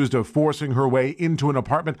is accused of forcing her way into an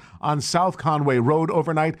apartment on South Conway Road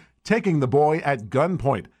overnight, taking the boy at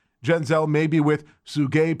gunpoint. Genzel may be with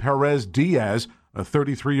Sugay Perez Diaz, a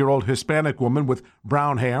 33-year-old Hispanic woman with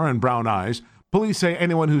brown hair and brown eyes. Police say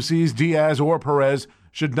anyone who sees Diaz or Perez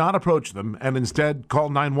should not approach them and instead call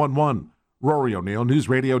 911. Rory O'Neill, News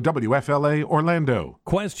Radio WFLA, Orlando.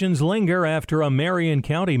 Questions linger after a Marion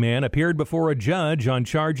County man appeared before a judge on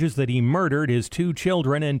charges that he murdered his 2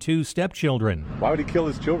 children and 2 stepchildren. Why would he kill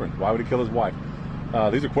his children? Why would he kill his wife?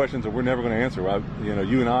 These are questions that we're never going to answer.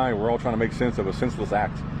 You and I, we're all trying to make sense of a senseless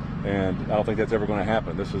act, and I don't think that's ever going to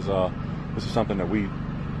happen. This is something that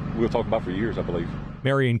we'll talk about for years, I believe.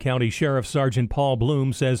 Marion County Sheriff Sergeant Paul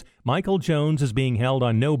Bloom says Michael Jones is being held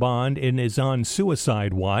on no bond and is on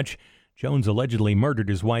suicide watch. Jones allegedly murdered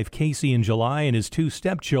his wife Casey in July and his 2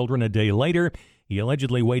 stepchildren a day later. He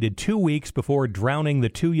allegedly waited 2 weeks before drowning the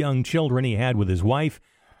 2 young children he had with his wife.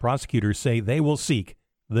 Prosecutors say they will seek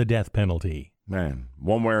the death penalty. Man,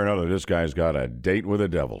 one way or another, this guy's got a date with the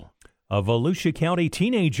devil. A Volusia County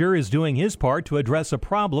teenager is doing his part to address a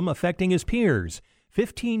problem affecting his peers.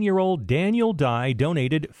 15-year-old Daniel Dye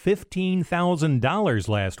donated $15,000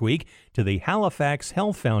 last week to the Halifax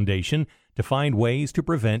Health Foundation to find ways to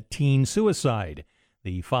prevent teen suicide.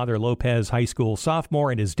 The Father Lopez High School sophomore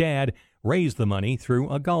and his dad raised the money through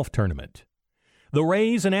a golf tournament. The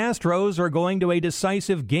Rays and Astros are going to a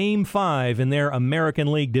decisive Game 5 in their American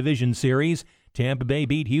League Division Series. Tampa Bay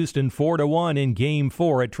beat Houston 4-1 in Game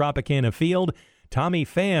 4 at Tropicana Field. Tommy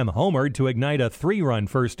Pham homered to ignite a 3-run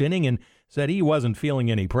first inning and said he wasn't feeling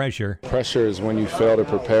any pressure. Pressure is when you fail to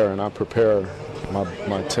prepare, and I prepare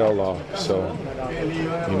my tail off. So,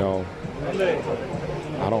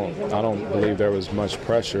 I don't believe there was much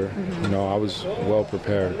pressure. I was well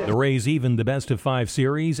prepared. The Rays evened the best-of-5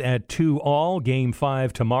 series at 2-all. Game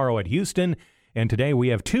 5 tomorrow at Houston. And today we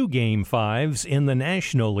have 2 Game 5s in the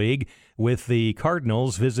National League, with the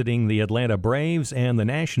Cardinals visiting the Atlanta Braves and the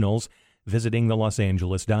Nationals visiting the Los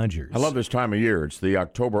Angeles Dodgers. I love this time of year. It's the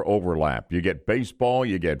October overlap. You get baseball,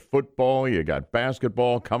 you get football, you got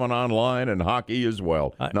basketball coming online, and hockey as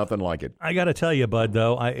well. Nothing like it. I got to tell you, Bud,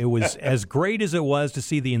 though, it was as great as it was to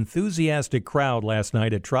see the enthusiastic crowd last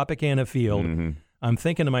night at Tropicana Field. Mm-hmm. I'm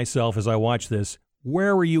thinking to myself as I watch this,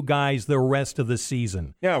 where were you guys the rest of the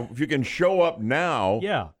season? Yeah, if you can show up now.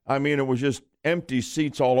 Yeah. I mean, it was just empty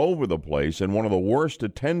seats all over the place and one of the worst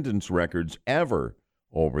attendance records ever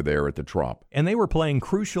over there at the Trop. And they were playing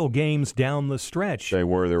crucial games down the stretch. They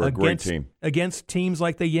were. They were a great team. Against teams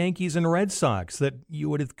like the Yankees and Red Sox that you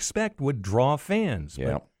would expect would draw fans.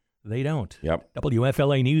 Yep. But they don't. Yep.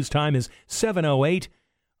 WFLA News Time is 7:08.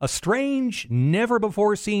 A strange,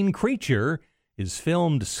 never-before-seen creature is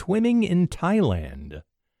filmed swimming in Thailand.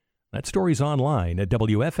 That story's online at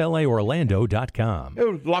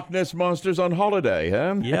WFLAOrlando.com. Loch Ness Monsters on holiday,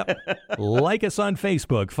 huh? Yep. Like us on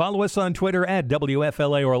Facebook. Follow us on Twitter at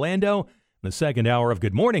WFLA Orlando. The second hour of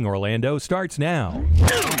Good Morning Orlando starts now.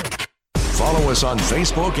 Follow us on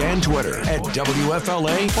Facebook and Twitter at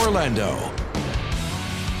WFLA Orlando.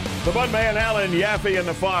 The Budman, Alan, Yaffee, and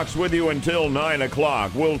the Fox with you until 9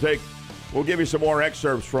 o'clock. We'll give you some more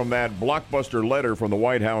excerpts from that blockbuster letter from the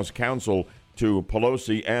White House counsel to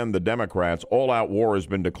Pelosi and the Democrats. All-out war has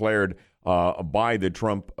been declared by the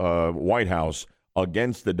Trump White House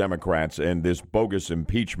against the Democrats and this bogus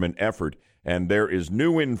impeachment effort. And there is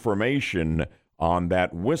new information on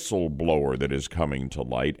that whistleblower that is coming to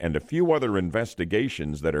light and a few other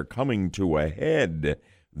investigations that are coming to a head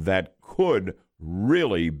that could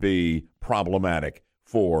really be problematic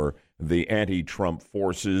for the anti-Trump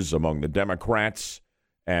forces among the Democrats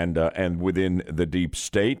and within the deep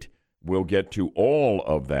state. We'll get to all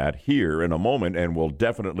of that here in a moment, and we'll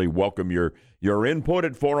definitely welcome your input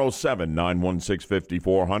at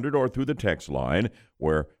 407-916-5400 or through the text line,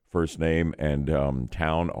 where first name and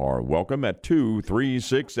town are welcome at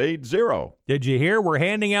 23680. Did you hear? We're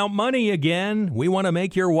handing out money again. We want to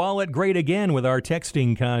make your wallet great again with our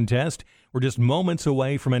texting contest. We're just moments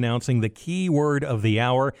away from announcing the keyword of the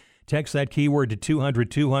hour. Text that keyword to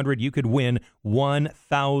 200-200. You could win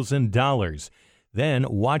 $1,000. Then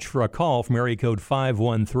watch for a call from area code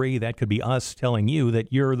 513. That could be us telling you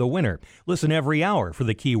that you're the winner. Listen every hour for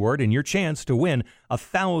the keyword and your chance to win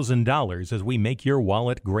 $1,000 as we make your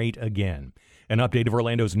wallet great again. An update of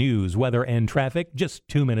Orlando's news, weather, and traffic just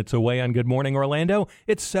 2 minutes away on Good Morning Orlando.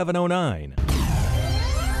 It's 7:09.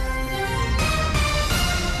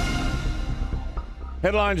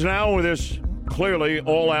 Headlines now with this clearly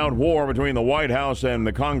all-out war between the White House and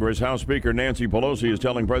the Congress. House Speaker Nancy Pelosi is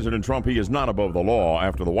telling President Trump he is not above the law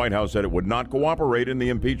after the White House said it would not cooperate in the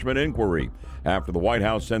impeachment inquiry. After the White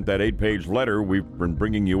House sent that 8-page letter, we've been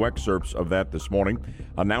bringing you excerpts of that this morning,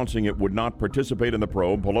 announcing it would not participate in the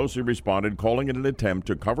probe. Pelosi responded, calling it an attempt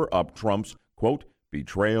to cover up Trump's, quote,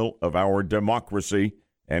 betrayal of our democracy,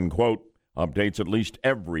 end quote. Updates at least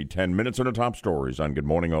every 10 minutes on the top stories on Good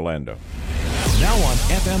Morning Orlando. Now on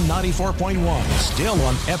FM 94.1, still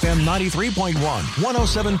on FM 93.1,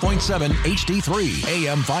 107.7 HD3,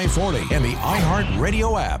 AM 540, and the iHeart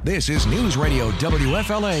Radio app. This is News Radio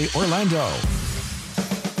WFLA Orlando.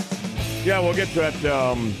 Yeah, we'll get to that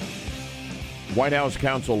White House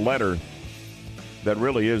counsel letter that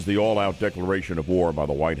really is the all-out declaration of war by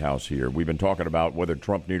the White House here. We've been talking about whether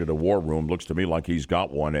Trump needed a war room. Looks to me like he's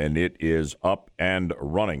got one, and it is up and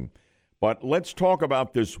running. But let's talk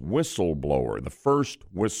about this whistleblower, the first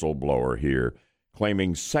whistleblower here,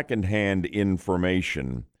 claiming secondhand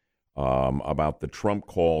information about the Trump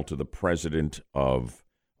call to the president of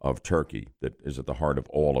Turkey that is at the heart of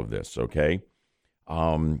all of this, okay?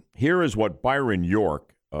 Here is what Byron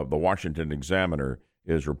York of the Washington Examiner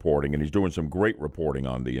is reporting, and he's doing some great reporting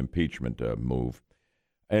on the impeachment move.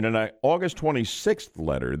 And in an August 26th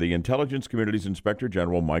letter, the Intelligence Community's Inspector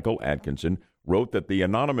General Michael Atkinson wrote that the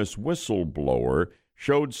anonymous whistleblower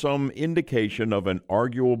showed some indication of an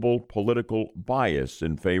arguable political bias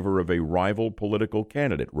in favor of a rival political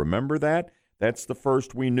candidate. Remember that? That's the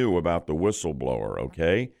first we knew about the whistleblower,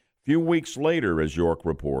 okay? A few weeks later, as York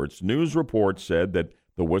reports, news reports said that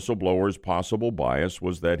the whistleblower's possible bias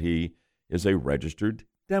was that he is a registered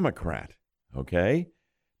Democrat, okay?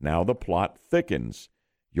 Now the plot thickens.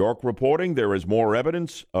 York reporting there is more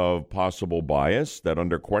evidence of possible bias, that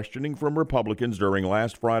under questioning from Republicans during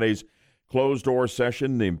last Friday's closed-door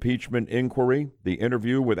session, the impeachment inquiry, the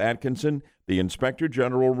interview with Atkinson, the Inspector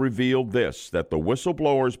General revealed this, that the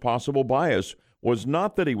whistleblower's possible bias was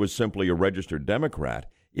not that he was simply a registered Democrat.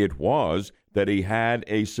 It was that he had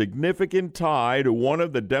a significant tie to one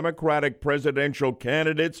of the Democratic presidential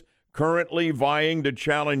candidates currently vying to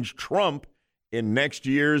challenge Trump in next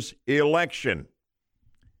year's election.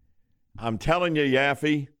 I'm telling you,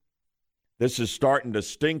 Yaffee, this is starting to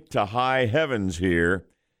stink to high heavens here,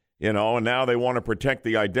 and now they want to protect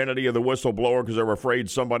the identity of the whistleblower because they're afraid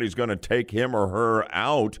somebody's going to take him or her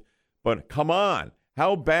out. But come on,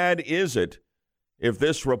 how bad is it if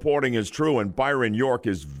this reporting is true, and Byron York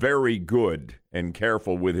is very good and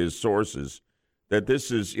careful with his sources, that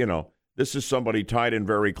this is somebody tied in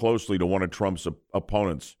very closely to one of Trump's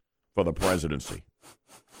opponents for the presidency.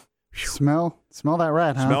 Smell that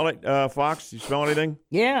rat, huh? Smell it, Fox? You smell anything?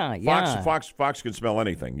 Yeah. Fox can smell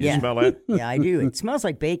anything. You Yeah. smell it? Yeah, I do. It smells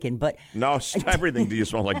like bacon, but... No, everything do you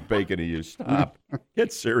smell like bacon to you. Stop.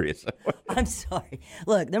 Get serious. I'm sorry.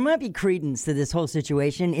 Look, there might be credence to this whole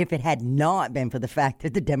situation if it had not been for the fact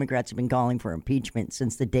that the Democrats have been calling for impeachment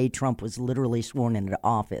since the day Trump was literally sworn into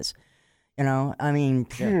office. This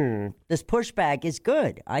pushback is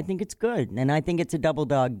good. I think it's good. And I think it's a double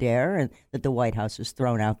dog dare that the White House has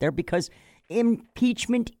thrown out there because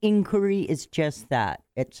impeachment inquiry is just that.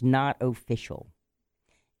 It's not official.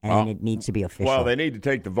 And it needs to be official. Well, they need to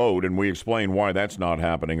take the vote, and we explained why that's not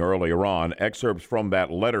happening earlier on. Excerpts from that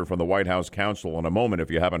letter from the White House counsel in a moment. If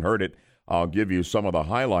you haven't heard it, I'll give you some of the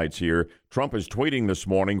highlights here. Trump is tweeting this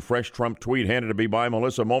morning. Fresh Trump tweet handed to me by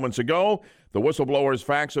Melissa moments ago. The whistleblower's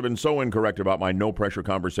facts have been so incorrect about my no-pressure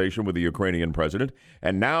conversation with the Ukrainian president,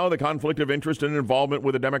 and now the conflict of interest and involvement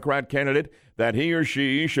with a Democrat candidate, that he or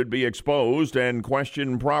she should be exposed and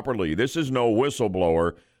questioned properly. This is no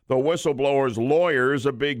whistleblower. The whistleblower's lawyer is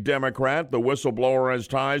a big Democrat. The whistleblower has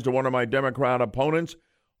ties to one of my Democrat opponents.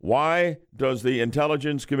 Why does the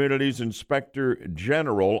Intelligence Community's Inspector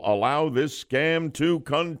General allow this scam to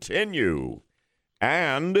continue?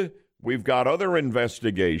 And we've got other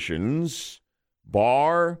investigations,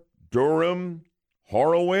 Barr, Durham,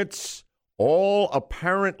 Horowitz, all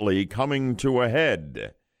apparently coming to a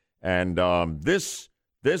head. And this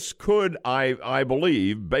could, I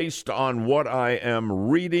believe, based on what I am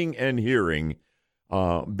reading and hearing,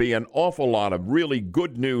 be an awful lot of really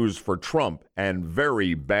good news for Trump and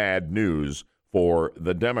very bad news for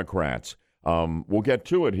the Democrats. We'll get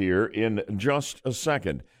to it here in just a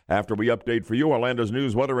second after we update for you Orlando's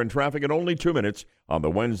news, weather, and traffic in only 2 minutes on the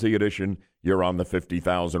Wednesday edition. You're on the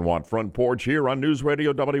 50,000-watt front porch here on News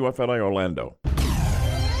Radio WFLA Orlando.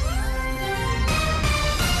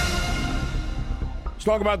 Let's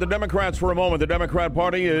talk about the Democrats for a moment. The Democrat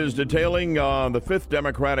Party is detailing the fifth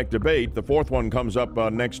Democratic debate. The fourth one comes up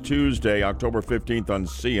next Tuesday, October 15th on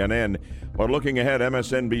CNN. But looking ahead,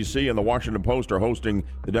 MSNBC and the Washington Post are hosting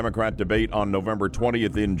the Democrat debate on November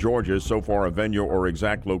 20th in Georgia. So far, a venue or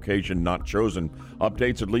exact location not chosen.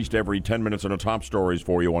 Updates at least every 10 minutes on the top stories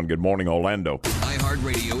for you on Good Morning Orlando.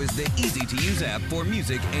 iHeartRadio is the easy-to-use app for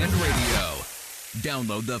music and radio.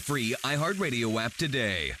 Download the free iHeartRadio app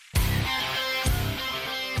today.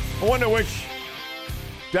 I wonder which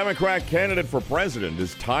Democrat candidate for president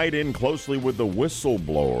is tied in closely with the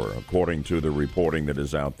whistleblower, according to the reporting that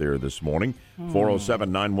is out there this morning.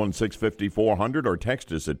 407-916-5400 or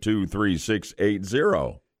text us at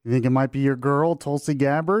 23680. You think it might be your girl, Tulsi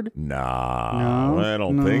Gabbard? No, I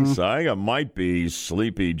don't think so. I think it might be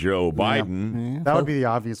Sleepy Joe Biden. Yeah. That would be the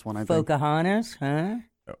obvious one, I think. Pocahontas, huh?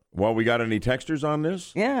 Well, we got any texters on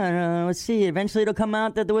this? Yeah, let's see. Eventually it'll come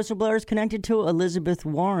out that the whistleblower is connected to Elizabeth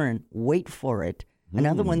Warren. Wait for it.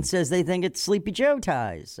 Another one says they think it's Sleepy Joe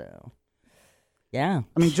ties. So, yeah.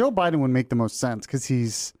 I mean, Joe Biden would make the most sense because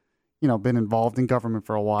he's, been involved in government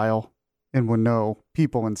for a while and would know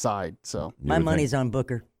people inside. So my money's on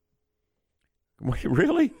Booker. Wait,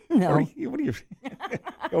 really? No. What do you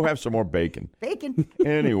go have some more bacon. Bacon.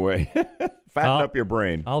 Anyway, fatten up your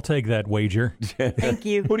brain. I'll take that wager. Thank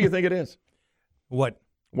you. Who do you think it is? What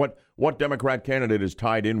Democrat candidate is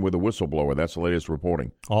tied in with a whistleblower? That's the latest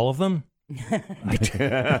reporting. All of them?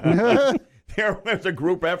 There's a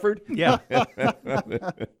group effort? Yeah.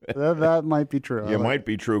 That might be true. It might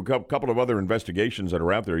be true. A couple of other investigations that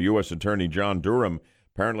are out there. U.S. Attorney John Durham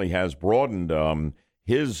apparently has broadened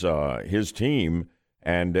his team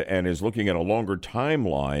and is looking at a longer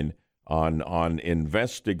timeline on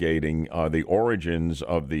investigating the origins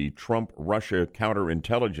of the Trump-Russia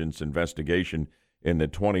counterintelligence investigation in the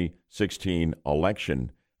 2016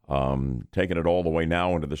 election, taking it all the way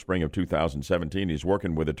now into the spring of 2017. He's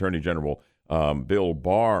working with Attorney General Bill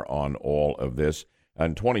Barr on all of this.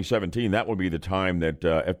 In 2017, that would be the time that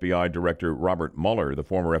FBI Director Robert Mueller, the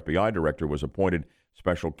former FBI director, was appointed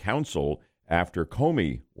special counsel after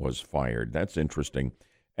Comey was fired. That's interesting.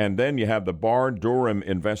 And then you have the Barr-Durham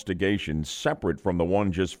investigation, separate from the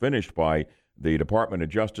one just finished by the Department of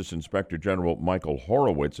Justice Inspector General Michael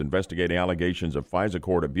Horowitz, investigating allegations of FISA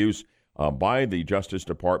court abuse by the Justice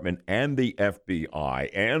Department and the FBI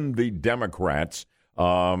and the Democrats.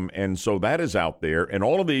 And so that is out there. And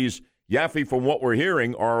all of these, Yaffee, from what we're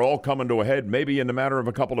hearing, are all coming to a head maybe in a matter of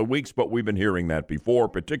a couple of weeks, but we've been hearing that before,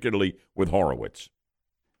 particularly with Horowitz.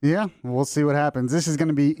 Yeah, we'll see what happens. This is going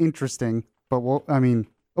to be interesting, but there'll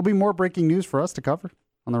be more breaking news for us to cover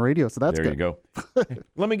on the radio, so that's good. There you go.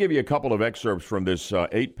 Let me give you a couple of excerpts from this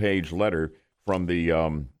 8-page letter from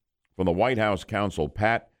the White House counsel,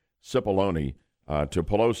 Pat Cipollone, to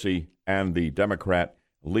Pelosi and the Democrat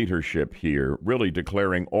leadership here, really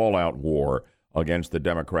declaring all-out war against the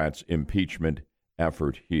Democrats' impeachment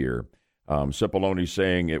effort here. Cipollone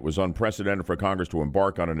saying it was unprecedented for Congress to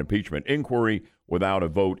embark on an impeachment inquiry without a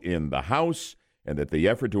vote in the House, and that the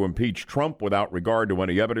effort to impeach Trump without regard to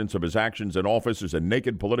any evidence of his actions in office is a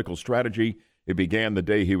naked political strategy. It began the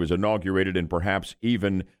day he was inaugurated and perhaps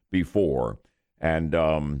even before. And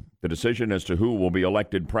the decision as to who will be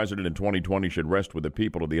elected president in 2020 should rest with the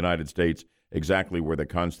people of the United States, exactly where the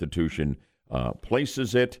Constitution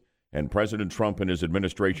places it. And President Trump and his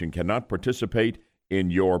administration cannot participate in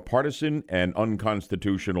your partisan and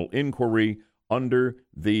unconstitutional inquiry under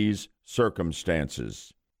these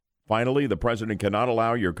circumstances. Finally, the president cannot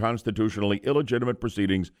allow your constitutionally illegitimate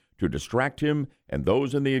proceedings to distract him and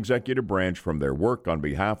those in the executive branch from their work on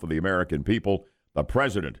behalf of the American people. The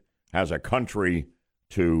president has a country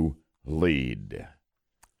to lead.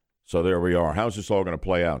 So there we are. How's this all going to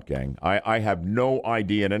play out, gang? I have no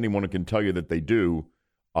idea, and anyone who can tell you that they do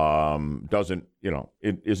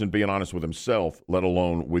isn't being honest with himself, let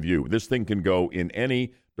alone with you. This thing can go in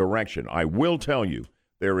any direction. I will tell you,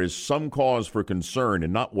 there is some cause for concern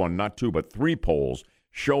in not one, not two, but 3 polls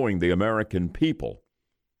showing the American people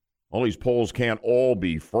All these polls can't all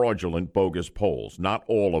be fraudulent, bogus polls. Not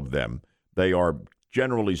all of them. They are,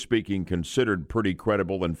 generally speaking, considered pretty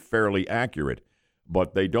credible and fairly accurate.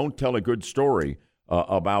 But they don't tell a good story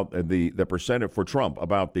about the percentage for Trump,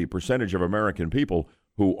 about the percentage of American people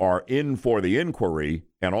who are in for the inquiry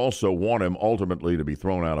and also want him ultimately to be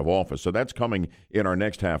thrown out of office. So that's coming in our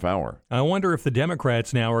next half hour. I wonder if the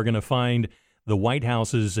Democrats now are going to find the White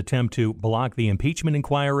House's attempt to block the impeachment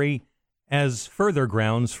inquiry as further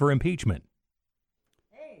grounds for impeachment.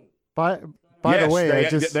 By yes, the way,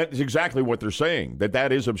 that's exactly what they're saying,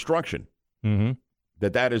 that is obstruction. Mm-hmm.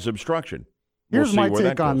 That is obstruction. Here's my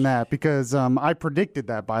take on that, because I predicted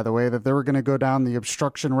that, by the way, that they were going to go down the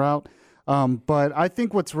obstruction route. But I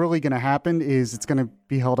think what's really going to happen is it's going to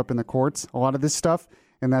be held up in the courts, a lot of this stuff,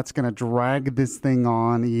 and that's going to drag this thing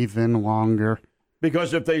on even longer.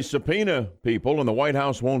 Because if they subpoena people and the White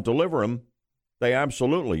House won't deliver them, they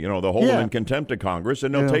absolutely, they'll hold them in contempt of Congress,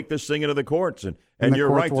 and they'll take this thing into the courts. And you're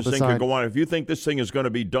right, this thing could go on. If you think this thing is going to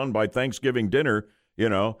be done by Thanksgiving dinner,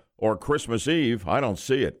 or Christmas Eve, I don't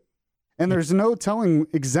see it. And there's no telling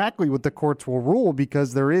exactly what the courts will rule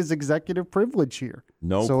because there is executive privilege here.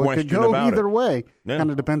 No so question it could go about either it. way. Yeah.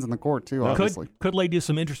 Kind of depends on the court, too, obviously. Could lead to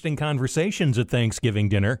some interesting conversations at Thanksgiving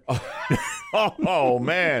dinner. Oh,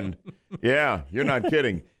 man. Yeah, you're not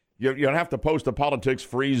kidding. You'll have to post the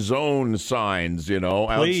politics-free zone signs,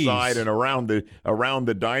 outside and around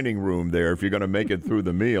the dining room there if you're going to make it through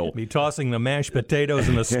the meal. Be tossing the mashed potatoes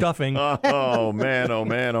and the stuffing. Oh, man, oh,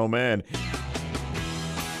 man, oh, man.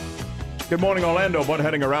 Good morning, Orlando. Bud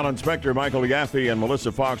heading around Inspector Michael Yaffee and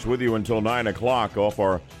Melissa Fox with you until 9 o'clock. Off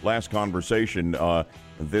our last conversation,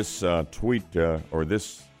 this tweet or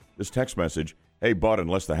this text message, hey, Bud,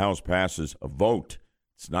 unless the House passes a vote,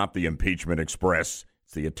 it's not the impeachment express.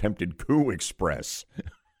 It's the attempted coup express.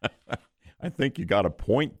 I think you got a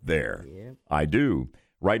point there. Yeah. I do.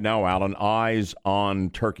 Right now, Alan, eyes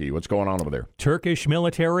on Turkey. What's going on over there? Turkish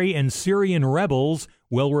military and Syrian rebels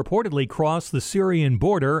will reportedly cross the Syrian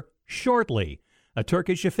border shortly. A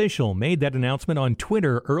Turkish official made that announcement on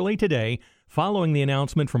Twitter early today, following the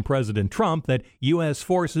announcement from President Trump that U.S.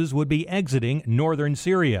 forces would be exiting northern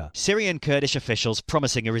Syria. Syrian Kurdish officials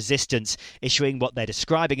promising a resistance, issuing what they're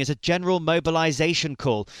describing as a general mobilization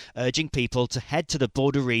call, urging people to head to the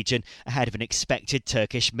border region ahead of an expected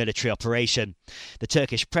Turkish military operation. The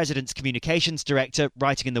Turkish president's communications director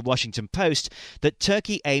writing in the Washington Post that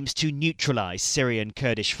Turkey aims to neutralize Syrian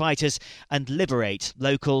Kurdish fighters and liberate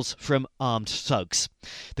locals from armed thugs.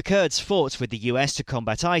 The Kurds fought with the U.S. to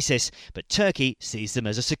combat ISIS, but Turkey sees them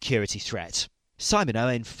as a security threat. Simon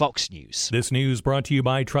Owen, Fox News. This news brought to you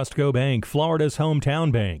by Trustco Bank, Florida's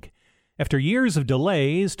hometown bank. After years of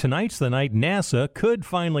delays, tonight's the night NASA could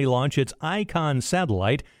finally launch its ICON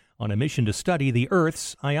satellite on a mission to study the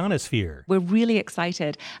Earth's ionosphere. We're really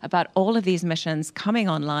excited about all of these missions coming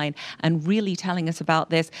online and really telling us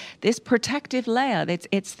about this protective layer.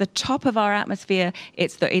 It's the top of our atmosphere.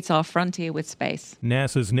 It's our frontier with space.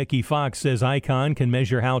 NASA's Nikki Fox says ICON can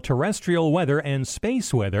measure how terrestrial weather and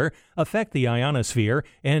space weather affect the ionosphere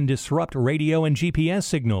and disrupt radio and GPS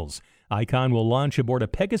signals. ICON will launch aboard a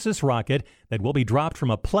Pegasus rocket that will be dropped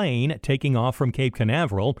from a plane taking off from Cape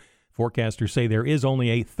Canaveral. Forecasters say there is only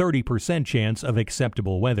a 30% chance of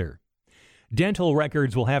acceptable weather. Dental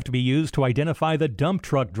records will have to be used to identify the dump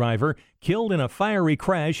truck driver killed in a fiery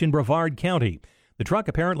crash in Brevard County. The truck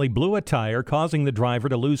apparently blew a tire, causing the driver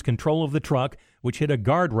to lose control of the truck, which hit a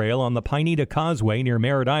guardrail on the Pineda Causeway near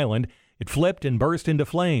Merritt Island. It flipped and burst into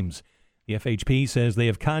flames. The FHP says they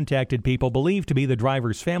have contacted people believed to be the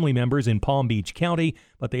driver's family members in Palm Beach County,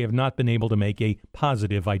 but they have not been able to make a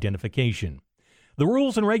positive identification. The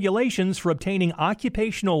rules and regulations for obtaining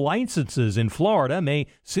occupational licenses in Florida may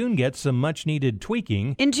soon get some much-needed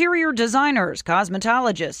tweaking. Interior designers,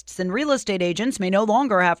 cosmetologists, and real estate agents may no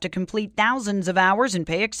longer have to complete thousands of hours and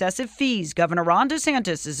pay excessive fees. Governor Ron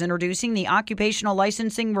DeSantis is introducing the occupational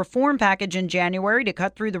licensing reform package in January to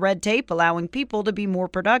cut through the red tape, allowing people to be more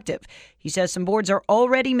productive. He says some boards are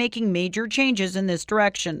already making major changes in this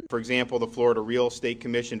direction. For example, the Florida Real Estate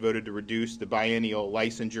Commission voted to reduce the biennial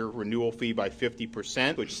licensure renewal fee by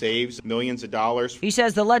 50%, which saves millions of dollars. He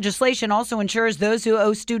says the legislation also ensures those who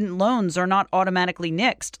owe student loans are not automatically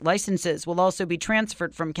nixed. Licenses will also be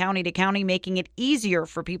transferred from county to county, making it easier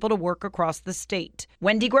for people to work across the state.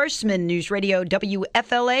 Wendy Grossman, News Radio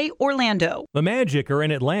WFLA, Orlando. The Magic are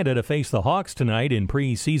in Atlanta to face the Hawks tonight in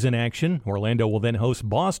preseason action. Orlando will then host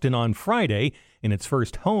Boston on Friday in its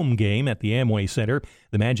first home game at the Amway Center.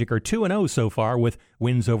 The Magic are 2-0 so far with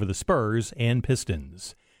wins over the Spurs and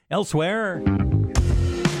Pistons. Elsewhere.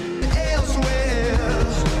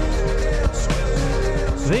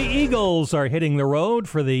 The Eagles are hitting the road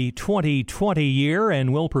for the 2020 year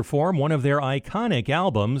and will perform one of their iconic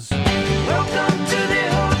albums. Welcome to the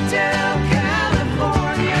Hotel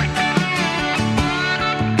California.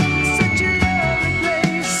 Such a lovely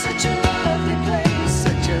place, such a lovely place,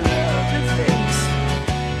 such a lovely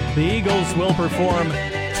face. The Eagles will perform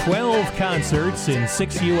 12 concerts in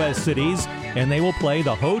 6 U.S. cities, and they will play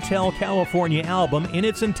the Hotel California album in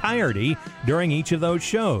its entirety during each of those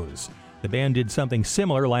shows. The band did something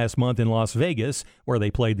similar last month in Las Vegas, where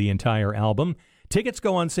they played the entire album. Tickets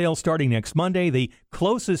go on sale starting next Monday. The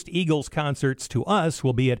closest Eagles concerts to us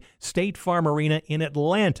will be at State Farm Arena in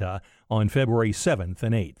Atlanta on February 7th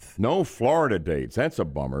and 8th. No Florida dates. That's a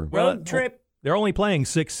bummer. Road trip. They're only playing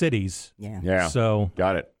 6 cities. Yeah. So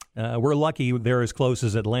got it. We're lucky they're as close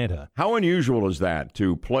as Atlanta. How unusual is that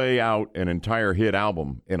to play out an entire hit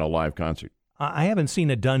album in a live concert? I haven't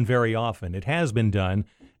seen it done very often. It has been done.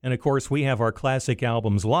 And, of course, we have our classic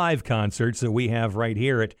albums live concerts that we have right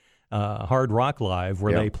here at Hard Rock Live,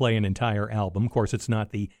 where they play an entire album. Of course, it's not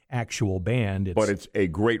the actual band. But it's a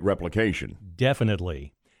great replication.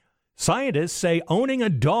 Definitely. Scientists say owning a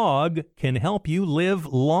dog can help you live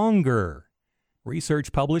longer.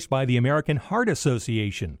 Research published by the American Heart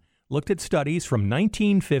Association looked at studies from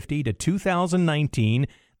 1950 to 2019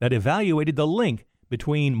 that evaluated the link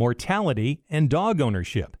between mortality and dog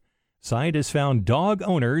ownership. Scientists found dog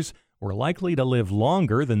owners were likely to live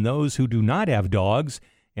longer than those who do not have dogs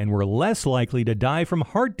and were less likely to die from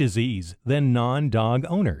heart disease than non-dog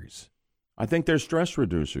owners. I think they're stress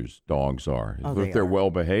reducers, dogs are. Oh, if they're well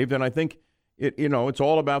behaved. And I think it's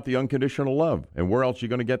all about the unconditional love. And where else are you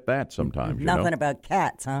going to get that sometimes? Nothing about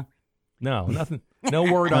cats, huh? No, nothing. No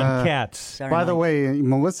word on cats. Sorry, By the Mike. way,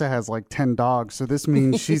 Melissa has like 10 dogs, so this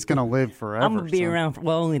means she's going to live forever. I'm gonna be around.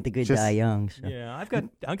 Only the good die young. So. Yeah, I've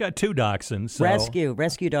got 2 dachshunds. So.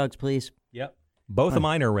 Rescue dogs, please. Yep. Both of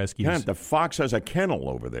mine are rescues. Yeah, the fox has a kennel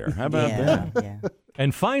over there. How about Yeah. that?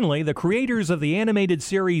 And finally, the creators of the animated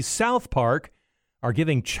series South Park are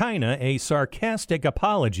giving China a sarcastic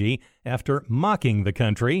apology after mocking the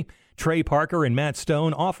country. Trey Parker and Matt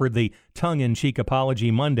Stone offered the tongue-in-cheek apology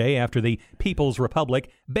Monday after the People's Republic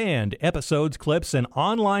banned episodes, clips, and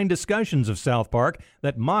online discussions of South Park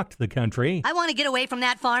that mocked the country. I want to get away from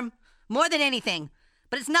that farm more than anything.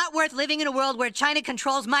 But it's not worth living in a world where China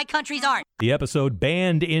controls my country's art. The episode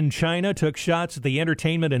Banned in China took shots at the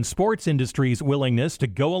entertainment and sports industry's willingness to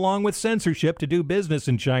go along with censorship to do business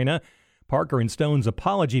in China. Parker and Stone's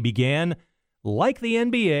apology began, "Like the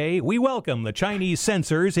NBA, we welcome the Chinese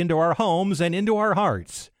censors into our homes and into our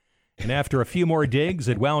hearts." And after a few more digs,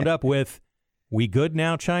 it wound up with, "We good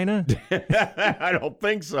now, China?" I don't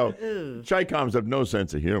think so. Chi-Coms have no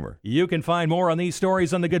sense of humor. You can find more on these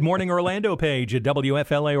stories on the Good Morning Orlando page at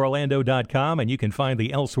WFLAOrlando.com, and you can find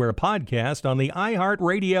the Elsewhere podcast on the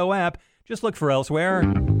iHeartRadio app. Just look for Elsewhere.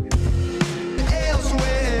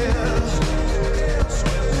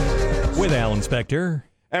 With Alan Spector.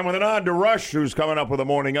 And with an nod to Rush, who's coming up with a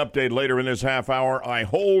morning update later in this half hour, I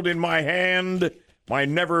hold in my hand my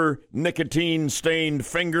never nicotine-stained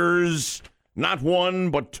fingers, not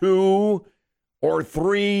 1, but 2 or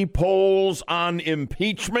 3 polls on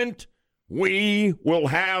impeachment. We will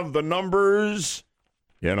have the numbers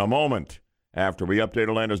in a moment after we update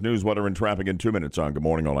Orlando's news, weather, and traffic in 2 minutes on Good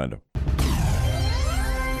Morning Orlando.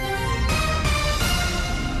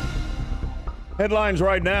 Headlines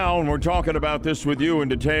right now, and we're talking about this with you in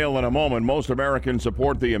detail in a moment. Most Americans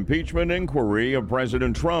support the impeachment inquiry of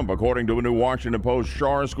President Trump. According to a new Washington Post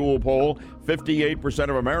Schar School poll, 58%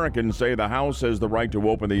 of Americans say the House has the right to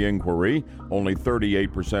open the inquiry. Only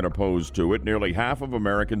 38% opposed to it. Nearly half of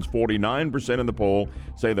Americans, 49% in the poll,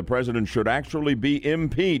 say the president should actually be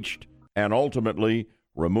impeached and ultimately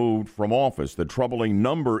removed from office. The troubling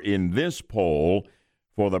number in this poll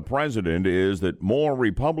for the president is that more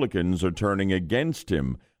Republicans are turning against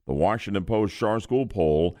him. The Washington Post Schar School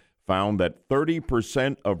poll found that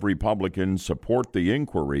 30% of Republicans support the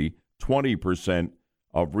inquiry, 20%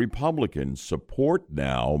 of Republicans support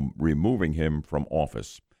now removing him from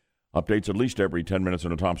office. Updates at least every 10 minutes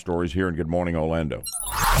on the top stories here in Good Morning Orlando.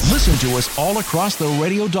 Listen to us all across the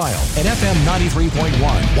radio dial at FM 93.1,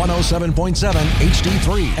 107.7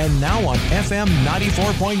 HD3, and now on FM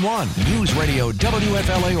 94.1. News Radio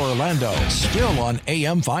WFLA Orlando, still on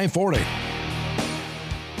AM 540.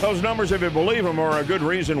 Those numbers, if you believe them, are a good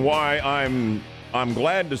reason why I'm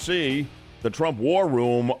glad to see the Trump war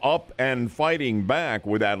room up and fighting back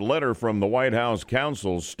with that letter from the White House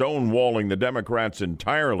counsel stonewalling the Democrats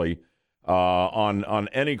entirely on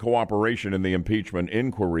any cooperation in the impeachment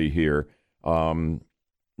inquiry here.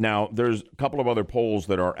 Now, there's a couple of other polls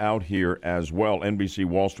that are out here as well. NBC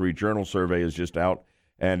Wall Street Journal survey is just out,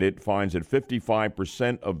 and it finds that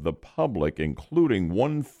 55% of the public, including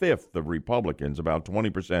 1/5 of Republicans, about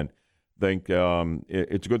 20%, think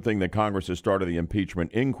it's a good thing that Congress has started the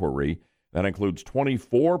impeachment inquiry. That includes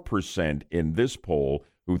 24% in this poll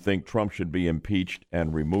who think Trump should be impeached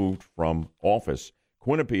and removed from office.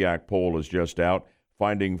 Quinnipiac poll is just out,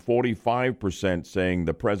 finding 45% saying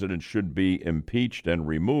the president should be impeached and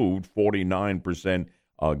removed, 49%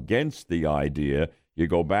 against the idea. You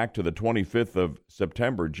go back to the 25th of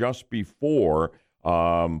September, just before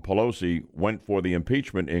Pelosi went for the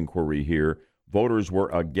impeachment inquiry here. Voters were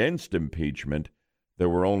against impeachment. There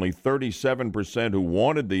were only 37% who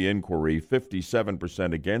wanted the inquiry,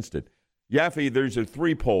 57% against it. Yaffee, there's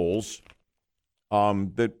 3 polls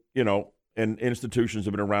that, and institutions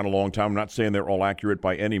have been around a long time. I'm not saying they're all accurate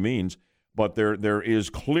by any means, but there is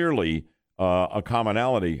clearly a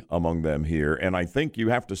commonality among them here. And I think you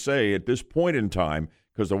have to say at this point in time,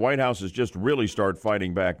 because the White House has just really started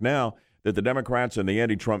fighting back now, that the Democrats and the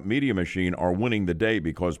anti-Trump media machine are winning the day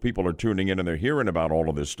because people are tuning in and they're hearing about all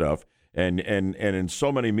of this stuff. And in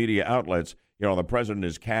so many media outlets, the president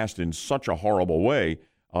is cast in such a horrible way.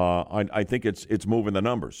 I think it's moving the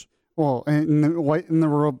numbers. Well, they're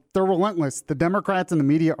relentless. The Democrats and the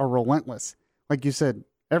media are relentless. Like you said,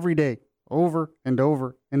 every day, over and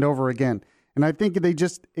over and over again. And I think they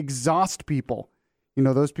just exhaust people.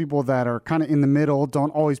 Those people that are kind of in the middle,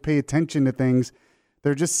 don't always pay attention to things.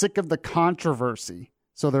 They're just sick of the controversy.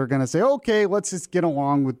 So they're going to say, okay, let's just get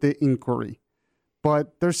along with the inquiry.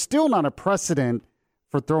 But there's still not a precedent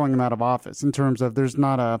for throwing him out of office in terms of there's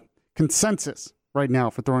not a consensus right now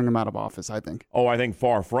for throwing him out of office, I think. Oh, I think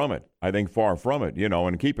far from it.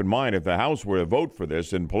 And keep in mind, if the House were to vote for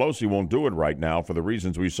this, and Pelosi won't do it right now for the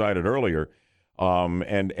reasons we cited earlier,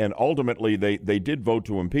 and ultimately they did vote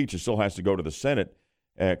to impeach. It still has to go to the Senate,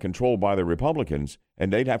 controlled by the Republicans,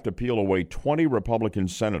 and they'd have to peel away 20 Republican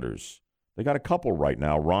senators. They got a couple right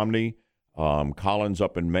now, Romney, Collins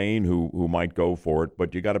up in Maine, who might go for it,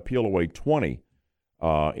 but you got to peel away 20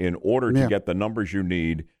 in order to get the numbers you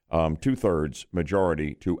need, 2/3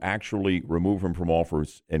 majority, to actually remove him from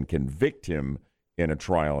office and convict him in a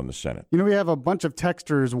trial in the Senate. We have a bunch of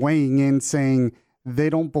texters weighing in saying they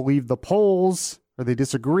don't believe the polls or they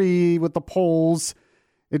disagree with the polls.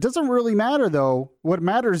 It doesn't really matter, though. What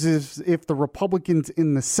matters is if the Republicans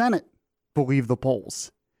in the Senate believe the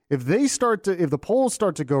polls. If the polls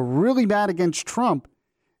start to go really bad against Trump,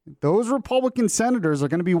 those Republican senators are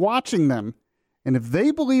going to be watching them. And if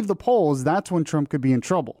they believe the polls, that's when Trump could be in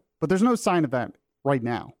trouble. But there's no sign of that right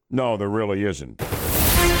now. No, there really isn't.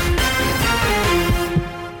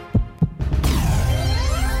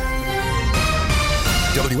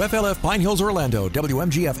 WFLF Pine Hills, Orlando,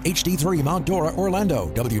 WMGF HD3 Mount Dora, Orlando,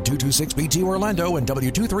 W226BT Orlando, and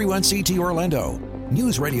W231CT Orlando.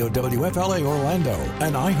 News Radio WFLA Orlando,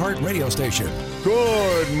 an iHeart radio station.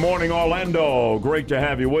 Good morning, Orlando. Great to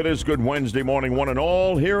have you with us. Good Wednesday morning, one and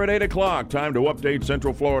all. Here at 8 o'clock, time to update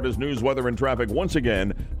Central Florida's news, weather, and traffic once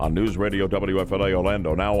again on News Radio WFLA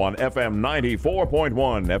Orlando. Now on FM 94.1,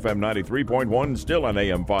 FM 93.1, still on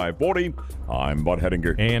AM 540. I'm Bud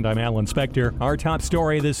Hettinger. And I'm Alan Spector. Our top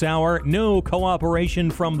story this hour, no cooperation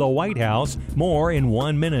from the White House. More in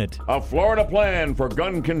 1 minute. A Florida plan for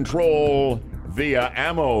gun control via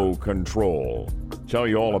ammo control. Tell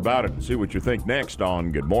you all about it and see what you think next on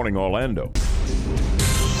Good Morning Orlando.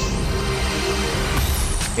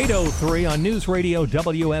 8:03 on News Radio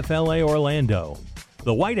WFLA Orlando.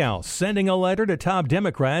 The White House sending a letter to top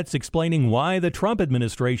Democrats explaining why the Trump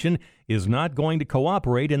administration is not going to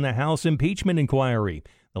cooperate in the House impeachment inquiry.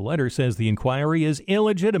 The letter says the inquiry is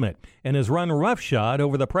illegitimate and has run roughshod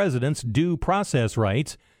over the president's due process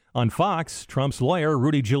rights. On Fox, Trump's lawyer,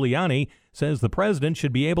 Rudy Giuliani, says the president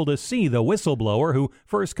should be able to see the whistleblower who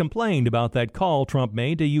first complained about that call Trump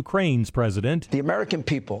made to Ukraine's president. The American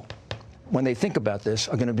people, when they think about this,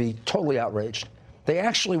 are going to be totally outraged. They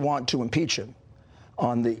actually want to impeach him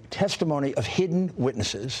on the testimony of hidden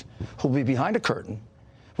witnesses who will be behind a curtain.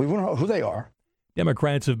 We won't know who they are.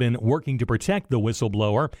 Democrats have been working to protect the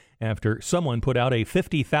whistleblower after someone put out a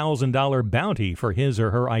 $50,000 bounty for his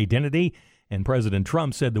or her identity, and President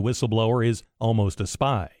Trump said the whistleblower is almost a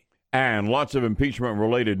spy. And lots of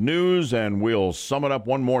impeachment-related news, and we'll sum it up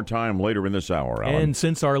one more time later in this hour, Alan. And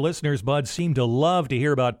since our listeners, Bud, seem to love to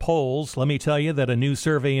hear about polls, let me tell you that a new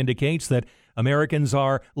survey indicates that Americans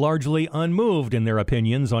are largely unmoved in their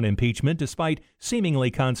opinions on impeachment, despite seemingly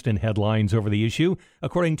constant headlines over the issue.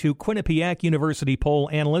 According to Quinnipiac University poll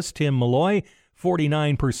analyst Tim Malloy,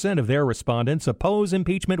 49% of their respondents oppose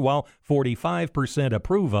impeachment, while 45%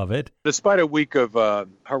 approve of it. Despite a week of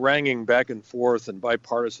haranguing back and forth and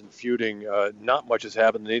bipartisan feuding, not much has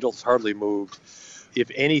happened. The needle's hardly moved. if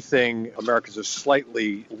anything, Americans are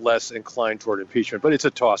slightly less inclined toward impeachment, but it's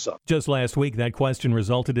a toss-up. Just last week, that question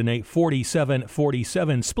resulted in a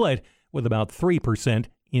 47-47 split, with about 3%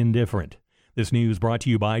 indifferent. This news brought to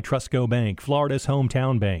you by Trustco Bank, Florida's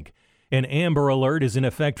hometown bank. An Amber Alert is in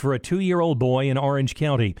effect for a 2-year-old boy in Orange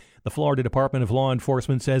County. The Florida Department of Law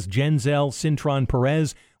Enforcement says Genzel Cintron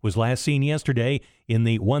Perez was last seen yesterday in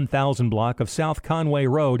the 1000 block of South Conway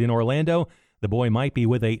Road in Orlando. The boy might be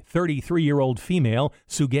with a 33-year-old female,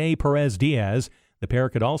 Sugay Perez Diaz. The pair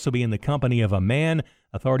could also be in the company of a man.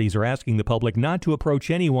 Authorities are asking the public not to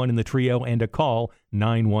approach anyone in the trio and to call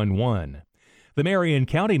 911. The Marion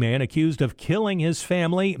County man accused of killing his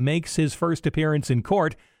family makes his first appearance in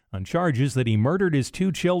court on charges that he murdered his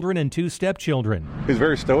 2 children and 2 stepchildren. He's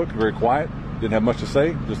very stoic, very quiet, didn't have much to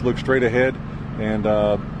say, just looked straight ahead, and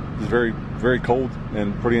he's very, very cold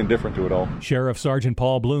and pretty indifferent to it all. Sheriff Sergeant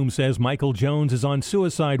Paul Bloom says Michael Jones is on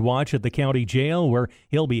suicide watch at the county jail, where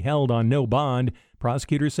he'll be held on no bond.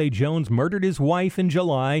 Prosecutors say Jones murdered his wife in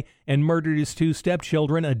July and murdered his 2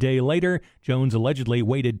 stepchildren a day later. Jones allegedly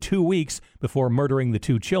waited 2 weeks before murdering the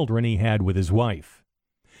 2 children he had with his wife.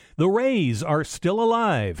 The Rays are still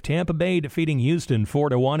alive. Tampa Bay defeating Houston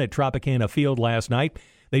 4-1 at Tropicana Field last night.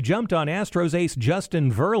 They jumped on Astros ace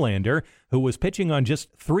Justin Verlander, who was pitching on just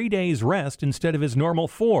 3 days rest instead of his normal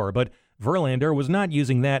 4, but Verlander was not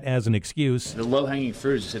using that as an excuse. The low-hanging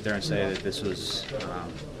fruit is to sit there and say that this was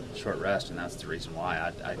short rest, and that's the reason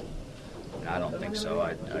why. I don't think so.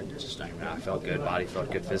 I felt good. Body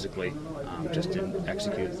felt good physically. Just didn't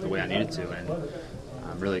execute the way I needed to, and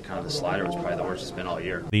really kind of the slider was probably the worst it's been all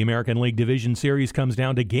year. The American League Division Series comes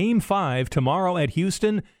down to Game 5 tomorrow at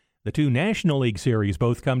Houston. The 2 National League Series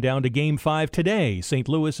both come down to Game 5 today. St.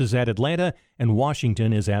 Louis is at Atlanta, and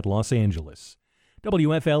Washington is at Los Angeles.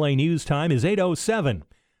 WFLA News Time is 8:07.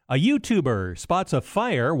 A YouTuber spots a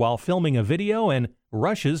fire while filming a video and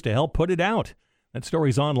rushes to help put it out. That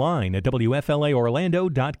story's online at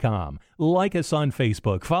WFLAOrlando.com. Like us on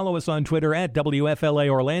Facebook. Follow us on Twitter at WFLA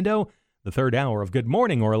Orlando. The third hour of Good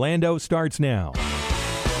Morning Orlando starts now.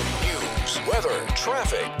 News, weather,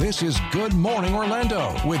 traffic. This is Good Morning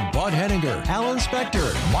Orlando with Bud Henninger, Alan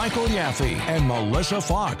Spector, Michael Yaffee, and Melissa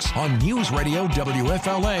Fox on News Radio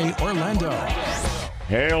WFLA Orlando.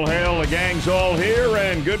 Hail, hail, the gang's all here,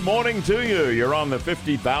 and good morning to you. You're on the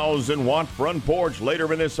 50,000-watt front porch.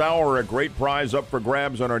 Later in this hour, a great prize up for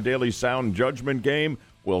grabs on our daily sound judgment game.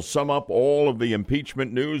 We'll sum up all of the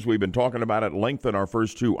impeachment news. We've been talking about at length in our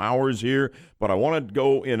first 2 hours here, but I want to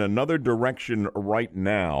go in another direction right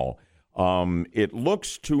now. It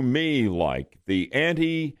looks to me like the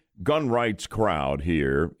anti-gun rights crowd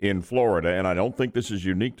here in Florida, and I don't think this is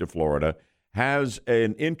unique to Florida, has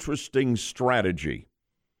an interesting strategy.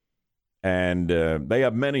 And they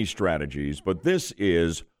have many strategies, but this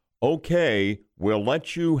is, okay, we'll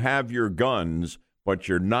let you have your guns, but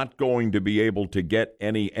you're not going to be able to get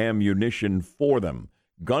any ammunition for them.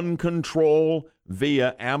 Gun control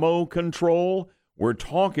via ammo control, we're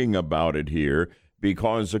talking about it here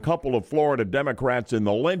because a couple of Florida Democrats in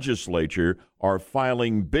the legislature are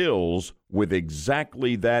filing bills with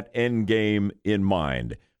exactly that end game in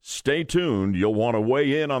mind. Stay tuned. You'll want to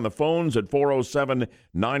weigh in on the phones at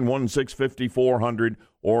 407-916-5400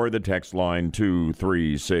 or the text line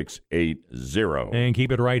 23680. And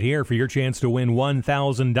keep it right here for your chance to win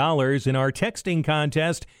 $1,000 in our texting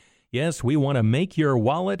contest. Yes, we want to make your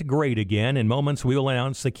wallet great again. In moments, we will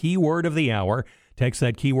announce the keyword of the hour. Text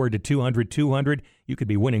that keyword to 200-200. You could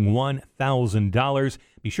be winning $1,000.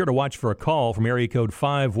 Be sure to watch for a call from area code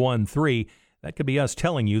 513. That could be us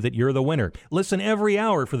telling you that you're the winner. Listen every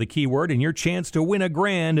hour for the keyword and your chance to win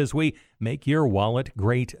 $1,000 as we make your wallet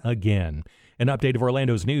great again. An update of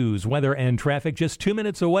Orlando's news, weather, and traffic just 2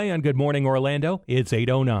 minutes away on Good Morning Orlando. It's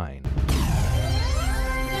 8:09.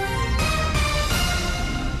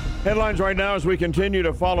 Headlines right now as we continue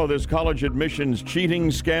to follow this college admissions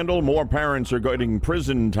cheating scandal. More parents are getting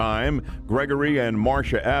prison time. Gregory and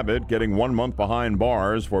Marcia Abbott getting 1 month behind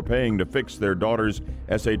bars for paying to fix their daughter's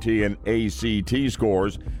SAT and ACT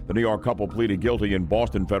scores. The New York couple pleaded guilty in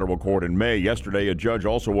Boston federal court in May. Yesterday, a judge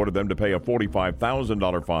also ordered them to pay a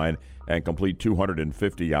 $45,000 fine and complete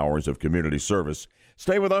 250 hours of community service.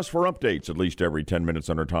 Stay with us for updates at least every 10 minutes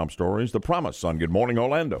on our top stories. The Promise on Good Morning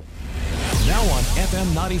Orlando. Now on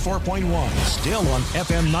FM 94.1, still on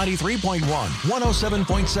FM 93.1,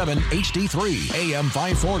 107.7 HD3, AM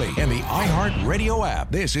 540, and the iHeart Radio app.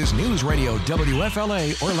 This is News Radio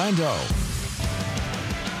WFLA Orlando.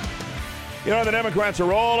 You know, the Democrats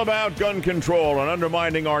are all about gun control and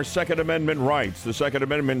undermining our Second Amendment rights. The Second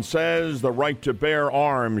Amendment says the right to bear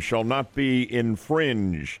arms shall not be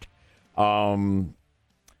infringed.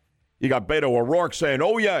 You got Beto O'Rourke saying,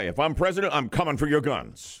 oh, yeah, if I'm president, I'm coming for your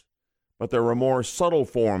guns. But there are more subtle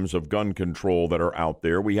forms of gun control that are out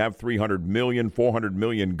there. We have 300 million, 400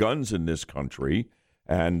 million guns in this country.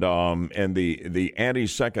 And the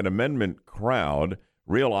anti-Second Amendment crowd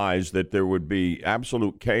realized that there would be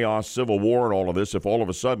absolute chaos, civil war, and all of this if all of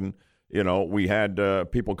a sudden, we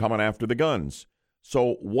had people coming after the guns.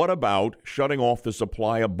 So what about shutting off the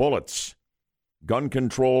supply of bullets? Gun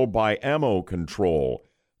control by ammo control.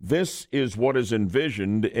 This is what is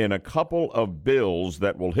envisioned in a couple of bills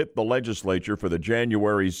that will hit the legislature for the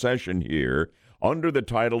January session here under the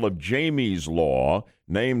title of Jamie's Law,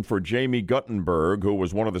 named for Jamie Guttenberg, who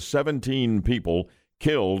was one of the 17 people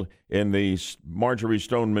killed in the Marjorie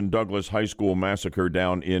Stoneman Douglas High School massacre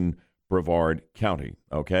down in Brevard County,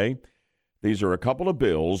 okay? These are a couple of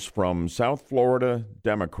bills from South Florida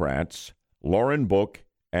Democrats, Lauren Book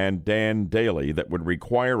and Dan Daly, that would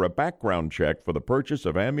require a background check for the purchase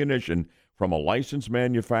of ammunition from a licensed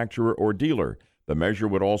manufacturer or dealer. The measure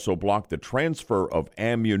would also block the transfer of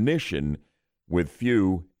ammunition with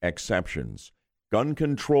few exceptions. Gun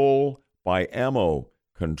control by ammo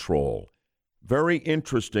control. Very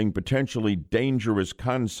interesting, potentially dangerous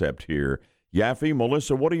concept here. Yaffee,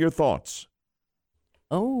 Melissa, what are your thoughts?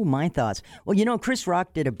 Oh, my thoughts. Well, Chris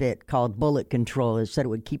Rock did a bit called Bullet Control. It said it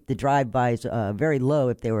would keep the drive-bys very low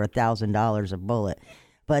if they were $1,000 a bullet.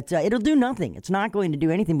 But it'll do nothing. It's not going to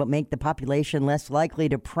do anything but make the population less likely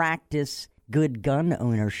to practice good gun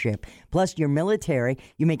ownership. Plus, your military,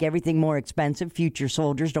 you make everything more expensive. Future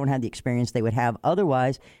soldiers don't have the experience they would have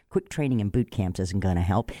otherwise. Quick training in boot camps isn't going to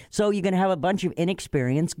help. So you're going to have a bunch of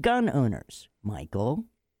inexperienced gun owners. Michael?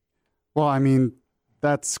 Well, I mean,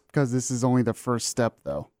 that's because this is only the first step,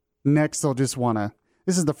 though. Next, they'll just want to...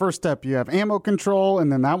 This is the first step. You have ammo control,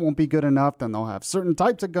 and then that won't be good enough. Then they'll have certain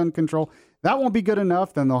types of gun control. That won't be good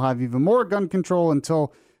enough. Then they'll have even more gun control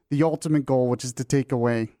until the ultimate goal, which is to take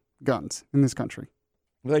away guns in this country.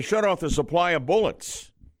 They shut off the supply of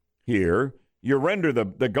bullets here. You render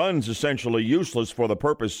the guns essentially useless for the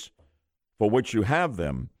purpose for which you have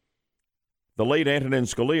them. The late Antonin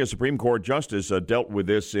Scalia, Supreme Court Justice, dealt with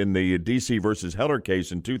this in the D.C. versus Heller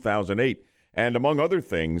case in 2008. And among other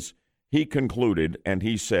things, he concluded and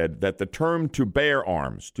he said that the term to bear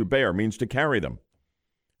arms, to bear means to carry them.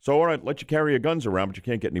 So, all right, let you carry your guns around, but you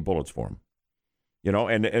can't get any bullets for them.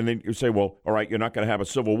 And then you say, well, all right, you're not going to have a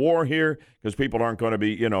civil war here because people aren't going to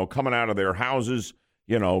be, coming out of their houses,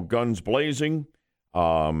 guns blazing.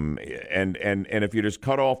 And if you just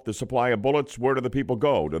cut off the supply of bullets, where do the people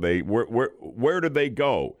go? Where do they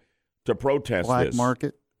go to protest Black this?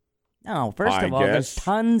 market? No, first of all, there's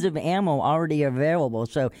tons of ammo already available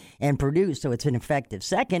and produced, so it's ineffective.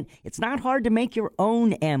 Second, it's not hard to make your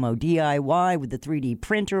own ammo, DIY with the 3D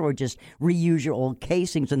printer, or just reuse your old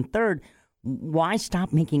casings. And third, why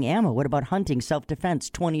stop making ammo? What about hunting, self-defense,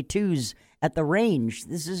 22s at the range?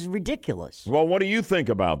 This is ridiculous. Well, what do you think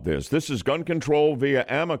about this? This is gun control via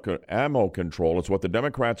ammo control. It's what the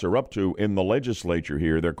Democrats are up to in the legislature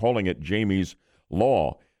here. They're calling it Jamie's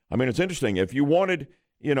Law. I mean, it's interesting. If you wanted,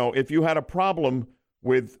 if you had a problem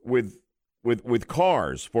with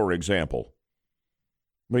cars, for example,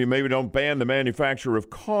 well, you maybe don't ban the manufacture of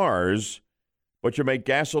cars, but you make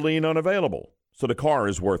gasoline unavailable. So the car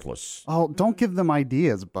is worthless. Oh, don't give them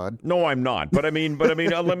ideas, bud. No, I'm not. But I mean, let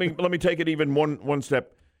me take it even one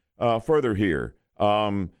step further here.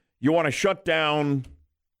 You want to shut down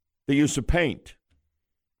the use of paint,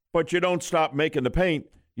 but you don't stop making the paint.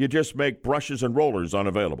 You just make brushes and rollers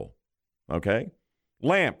unavailable. Okay,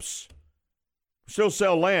 lamps. Still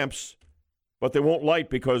sell lamps, but they won't light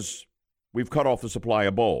because we've cut off the supply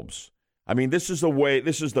of bulbs. I mean, this is the way.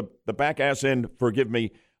 This is the back ass end. Forgive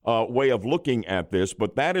me. Way of looking at this,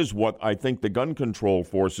 but that is what I think the gun control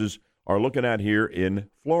forces are looking at here in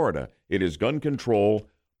Florida. It is gun control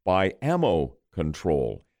by ammo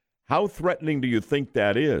control. How threatening do you think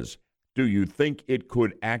that is? Do you think it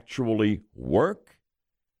could actually work?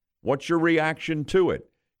 What's your reaction to it?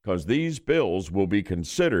 Because these bills will be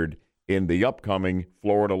considered in the upcoming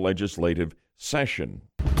Florida legislative session.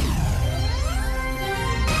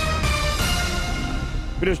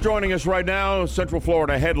 If you're just joining us right now, Central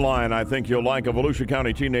Florida headline I think you'll like: a Volusia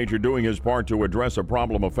County teenager doing his part to address a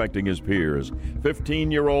problem affecting his peers.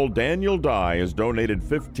 15-year-old Daniel Dye has donated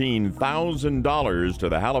 $15,000 to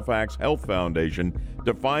the Halifax Health Foundation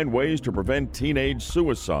to find ways to prevent teenage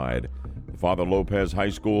suicide. Father Lopez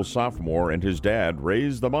High School sophomore and his dad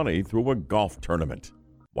raised the money through a golf tournament.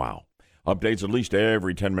 Wow. Updates at least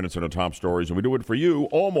every 10 minutes on the top stories, and we do it for you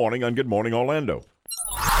all morning on Good Morning Orlando.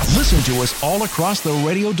 Listen to us all across the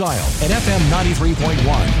radio dial at FM 93.1,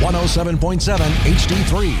 107.7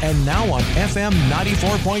 HD3, and now on FM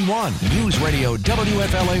 94.1. News Radio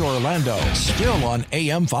WFLA Orlando, still on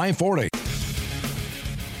AM 540.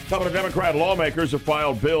 Some of the Democrat lawmakers have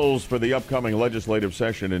filed bills for the upcoming legislative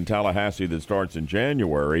session in Tallahassee that starts in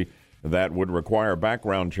January that would require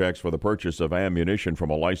background checks for the purchase of ammunition from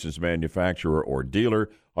a licensed manufacturer or dealer,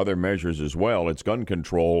 other measures as well. It's gun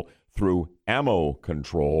control through ammo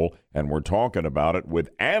control, and we're talking about it with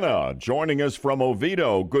Anna joining us from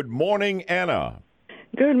Oviedo. Good morning, Anna.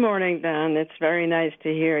 Good morning, Don. It's very nice to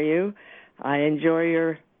hear you. I enjoy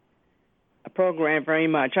your program very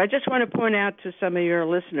much. I just want to point out to some of your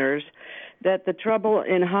listeners that the trouble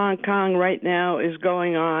in Hong Kong right now is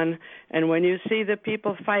going on, and when you see the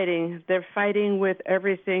people fighting, they're fighting with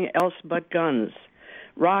everything else but guns.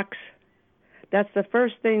 Rocks. That's the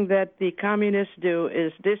first thing that the communists do,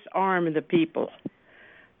 is disarm the people.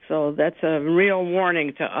 So that's a real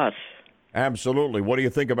warning to us. Absolutely. What do you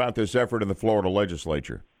think about this effort in the Florida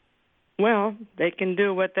legislature? Well, they can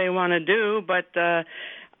do what they want to do, but the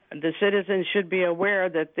citizens should be aware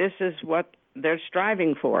that this is what they're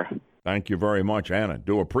striving for. Thank you very much, Anna.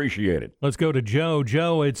 Do appreciate it. Let's go to Joe.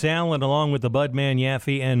 Joe, it's Alan along with the Budman,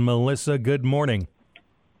 Yaffee, and Melissa. Good morning.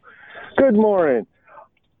 Good morning.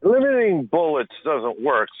 Limiting bullets doesn't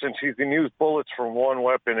work since you can use bullets from one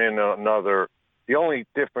weapon in another. The only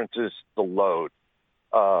difference is the load.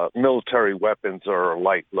 Military weapons are a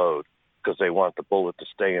light load because they want the bullet to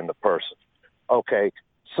stay in the person. Okay,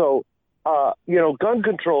 so, gun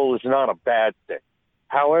control is not a bad thing.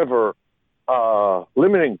 However,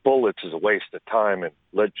 limiting bullets is a waste of time and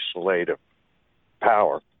legislative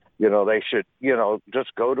power. They should,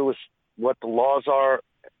 just go to what the laws are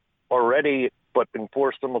already, but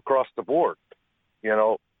enforce them across the board.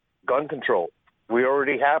 Gun control. We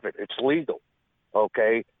already have it. It's legal.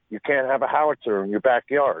 Okay? You can't have a howitzer in your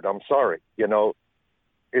backyard. I'm sorry.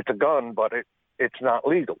 It's a gun, but it's not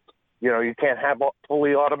legal. You can't have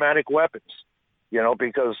fully automatic weapons,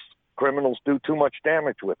 because criminals do too much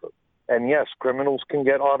damage with them. And yes, criminals can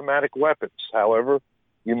get automatic weapons. However,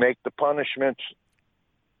 you make the punishments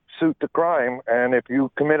suit the crime. And if you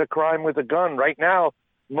commit a crime with a gun, right now,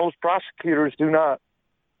 most prosecutors do not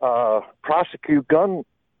prosecute gun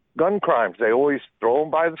crimes. They always throw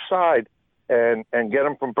them by the side and get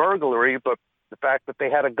them from burglary. But the fact that they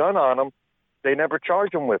had a gun on them, they never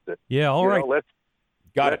charge them with it. Yeah, all right. Let's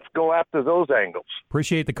go after those angles.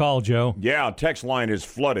 Appreciate the call, Joe. Yeah, text line is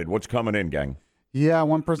flooded. What's coming in, gang? Yeah,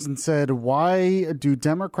 one person said, why do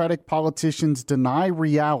Democratic politicians deny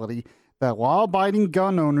reality that law-abiding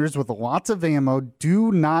gun owners with lots of ammo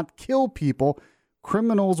do not kill people?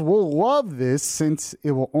 Criminals will love this since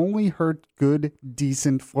it will only hurt good,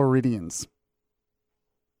 decent Floridians.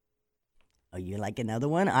 Oh, you like another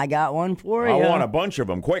one? I got one for you. I want a bunch of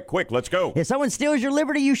them. Quick, let's go. If someone steals your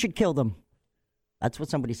liberty, you should kill them. That's what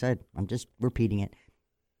somebody said. I'm just repeating it.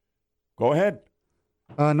 Go ahead.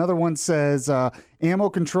 Another one says, ammo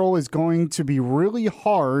control is going to be really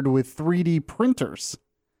hard with 3D printers.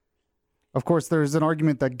 Of course, there's an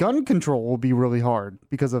argument that gun control will be really hard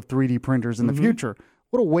because of 3D printers in the future. A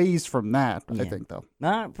little ways from that, I think, though.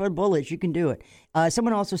 Not for bullets, you can do it.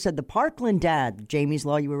 Someone also said the Parkland dad, Jamie's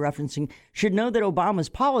law you were referencing, should know that Obama's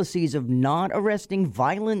policies of not arresting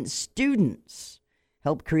violent students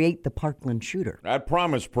helped create the Parkland shooter. That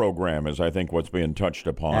Promise program is, I think, what's being touched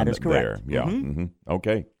upon That is correct. there. Yeah.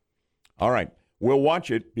 Okay. All right. We'll watch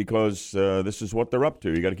it because this is what they're up to.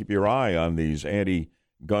 You got to keep your eye on these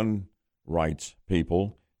anti-gun rights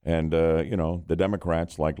people and, the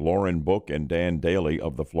Democrats like Lauren Book and Dan Daly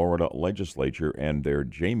of the Florida legislature and their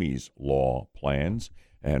Jamie's Law plans.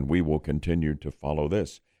 And we will continue to follow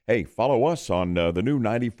this. Hey, follow us on the new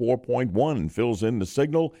 94.1, fills in the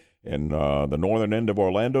signal in the northern end of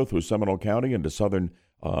Orlando through Seminole County into southern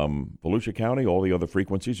Volusia County. All the other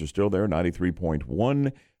frequencies are still there,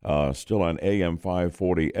 93.1, still on AM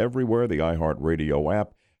 540 everywhere, the iHeartRadio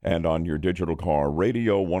app, and on your digital car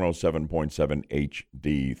radio, 107.7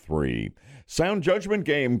 HD3. Sound Judgment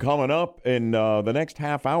Game coming up in the next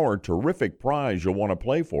half hour. Terrific prize. You'll want to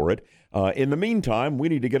play for it. In the meantime, we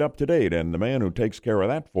need to get up to date, and the man who takes care of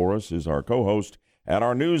that for us is our co-host and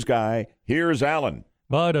our news guy. Here's Alan.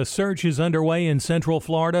 But a search is underway in Central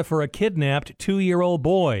Florida for a kidnapped 2-year-old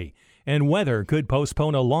boy, and weather could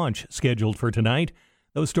postpone a launch scheduled for tonight.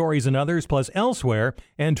 Those stories and others, plus elsewhere,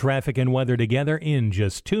 and traffic and weather together in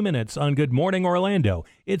just 2 minutes on Good Morning Orlando.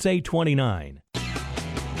 It's 8:29.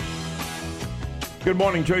 Good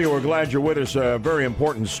morning to you. We're glad you're with us. A very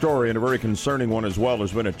important story and a very concerning one as well.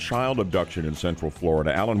 There's been a child abduction in Central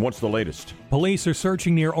Florida. Alan, what's the latest? Police are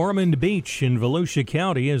searching near Ormond Beach in Volusia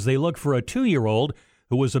County as they look for a 2-year-old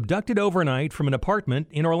who was abducted overnight from an apartment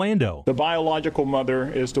in Orlando. The biological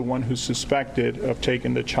mother is the one who's suspected of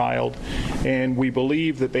taking the child, and we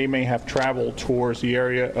believe that they may have traveled towards the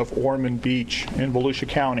area of Ormond Beach in Volusia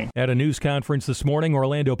County. At a news conference this morning,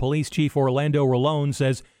 Orlando Police Chief Orlando Rolón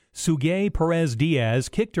says Sugay Perez Diaz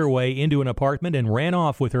kicked her way into an apartment and ran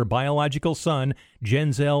off with her biological son,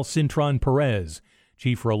 Genzel Cintron Perez.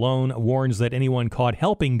 Chief Rolón warns that anyone caught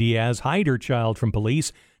helping Diaz hide her child from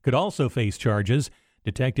police could also face charges.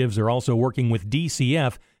 Detectives are also working with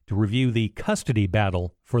DCF to review the custody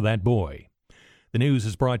battle for that boy. The news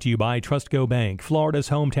is brought to you by Trustco Bank, Florida's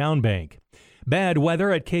hometown bank. Bad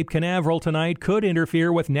weather at Cape Canaveral tonight could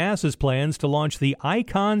interfere with NASA's plans to launch the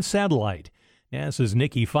ICON satellite. NASA's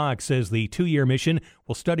Nikki Fox says the 2-year mission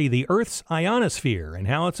will study the Earth's ionosphere and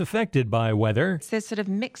how it's affected by weather. It's this sort of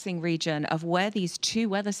mixing region of where these two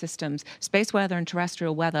weather systems, space weather and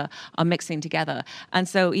terrestrial weather, are mixing together. And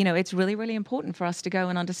so, it's really, really important for us to go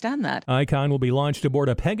and understand that. ICON will be launched aboard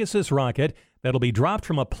a Pegasus rocket that'll be dropped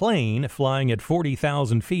from a plane flying at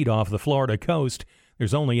 40,000 feet off the Florida coast.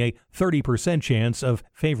 There's only a 30% chance of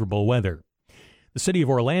favorable weather. The city of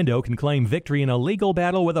Orlando can claim victory in a legal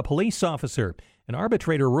battle with a police officer. An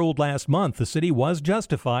arbitrator ruled last month the city was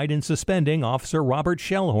justified in suspending Officer Robert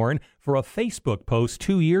Shellhorn for a Facebook post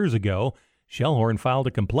 2 years ago. Shellhorn filed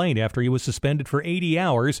a complaint after he was suspended for 80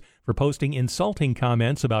 hours for posting insulting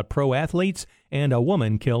comments about pro athletes and a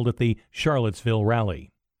woman killed at the Charlottesville rally.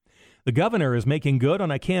 The governor is making good on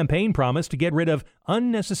a campaign promise to get rid of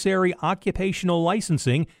unnecessary occupational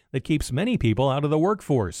licensing that keeps many people out of the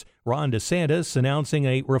workforce. Ron DeSantis announcing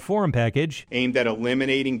a reform package aimed at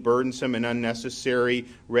eliminating burdensome and unnecessary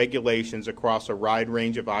regulations across a wide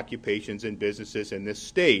range of occupations and businesses in this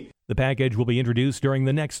state. The package will be introduced during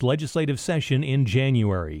the next legislative session in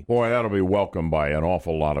January. Boy, that'll be welcomed by an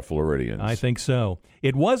awful lot of Floridians. I think so.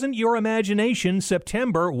 It wasn't your imagination.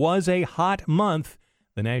 September was a hot month.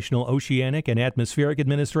 The National Oceanic and Atmospheric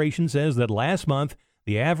Administration says that last month,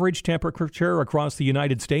 the average temperature across the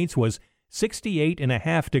United States was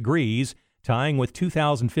 68.5 degrees, tying with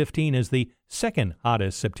 2015 as the second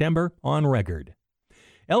hottest September on record.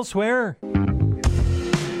 Elsewhere,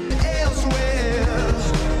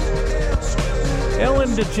 Ellen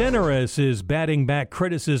DeGeneres is batting back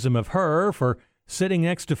criticism of her for sitting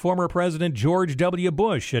next to former President George W.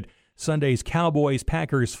 Bush at Sunday's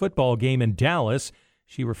Cowboys-Packers football game in Dallas.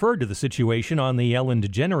 She referred to the situation on the Ellen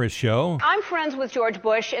DeGeneres show. I'm friends with George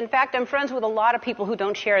Bush. In fact, I'm friends with a lot of people who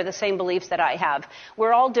don't share the same beliefs that I have.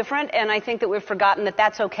 We're all different, and I think that we've forgotten that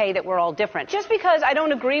that's okay, that we're all different. Just because I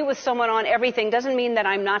don't agree with someone on everything doesn't mean that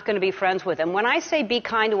I'm not going to be friends with them. When I say be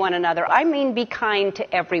kind to one another, I mean be kind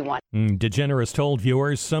to everyone. DeGeneres told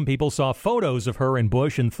viewers some people saw photos of her and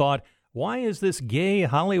Bush and thought, why is this gay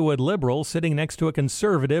Hollywood liberal sitting next to a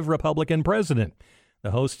conservative Republican president? The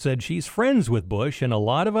host said she's friends with Bush and a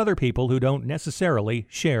lot of other people who don't necessarily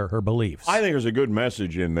share her beliefs. I think there's a good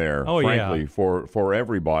message in there, frankly, for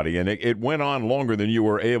everybody. And it went on longer than you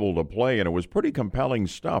were able to play, and it was pretty compelling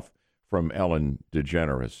stuff from Ellen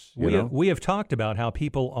DeGeneres. We have talked about how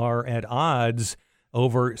people are at odds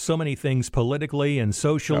over so many things politically and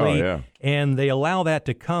socially, and they allow that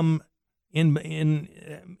to come in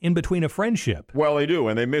between a friendship. Well, they do,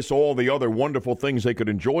 and they miss all the other wonderful things they could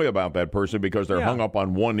enjoy about that person because they're hung up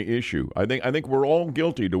on one issue. I think we're all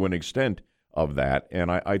guilty to an extent of that, and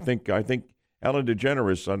I think Ellen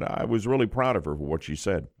DeGeneres, and I was really proud of her for what she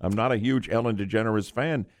said. I'm not a huge Ellen DeGeneres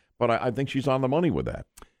fan, but I think she's on the money with that.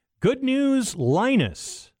 Good news,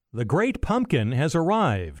 Linus, the great pumpkin, has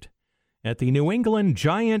arrived. At the New England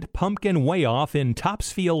Giant Pumpkin Weigh-Off in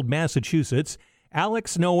Topsfield, Massachusetts,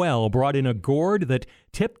 Alex Noel brought in a gourd that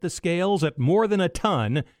tipped the scales at more than a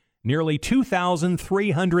ton, nearly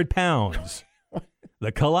 2,300 pounds.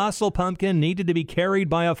 The colossal pumpkin needed to be carried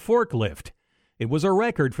by a forklift. It was a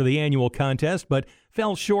record for the annual contest, but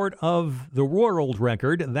fell short of the world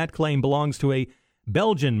record. That claim belongs to a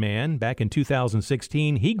Belgian man. Back in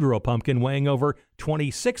 2016, he grew a pumpkin weighing over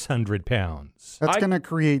 2,600 pounds. That's going to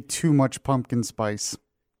create too much pumpkin spice.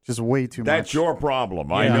 Just way too much. That's your problem.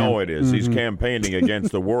 Yeah. I know it is. Mm-hmm. He's campaigning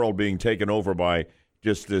against the world being taken over by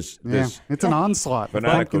just this. It's an onslaught for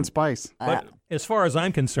pumpkin spice. But as far as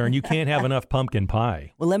I'm concerned, you can't have enough pumpkin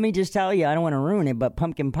pie. Well, let me just tell you, I don't want to ruin it, but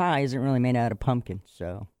pumpkin pie isn't really made out of pumpkin,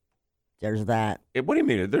 so there's that. What do you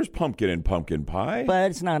mean? There's pumpkin in pumpkin pie? But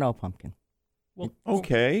it's not all pumpkin. Well,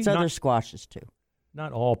 okay. It's other squashes, too.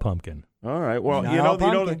 Not all pumpkin. All right. Well, you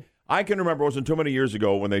know, I can remember it wasn't too many years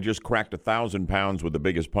ago when they just cracked 1,000 pounds with the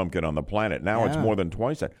biggest pumpkin on the planet. Now it's more than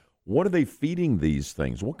twice that. What are they feeding these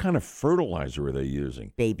things? What kind of fertilizer are they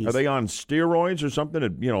using? Babies. Are they on steroids or something?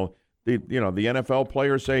 The NFL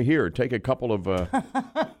players say, here, take a couple of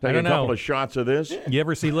shots of this. You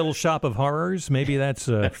ever see Little Shop of Horrors? Maybe that's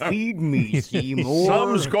Feed me, Seymour.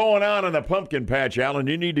 Something's going on in the pumpkin patch, Alan.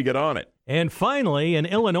 You need to get on it. And finally, an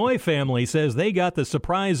Illinois family says they got the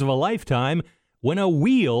surprise of a lifetime when a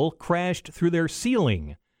wheel crashed through their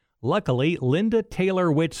ceiling. Luckily, Linda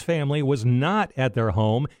Taylor Witt's family was not at their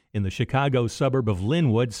home in the Chicago suburb of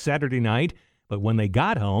Linwood Saturday night, but when they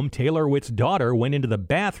got home, Taylor Witt's daughter went into the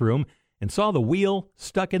bathroom and saw the wheel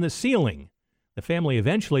stuck in the ceiling. The family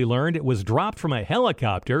eventually learned it was dropped from a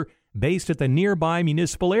helicopter based at the nearby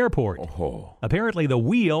municipal airport. Oh. Apparently, the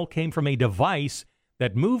wheel came from a device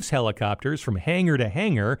that moves helicopters from hangar to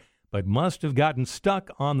hangar, but must have gotten stuck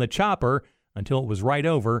on the chopper until it was right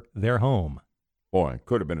over their home. Boy, it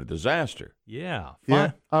could have been a disaster. Yeah.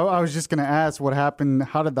 Yeah. I was just going to ask what happened.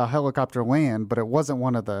 How did the helicopter land? But it wasn't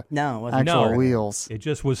one of the actual wheels. It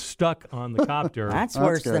just was stuck on the copter. That's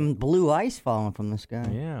worse than blue ice falling from the sky.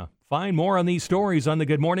 Yeah. Find more on these stories on the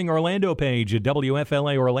Good Morning Orlando page at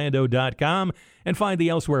WFLAOrlando.com and find the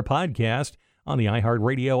Elsewhere podcast on the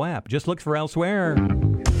iHeartRadio app. Just look for Elsewhere.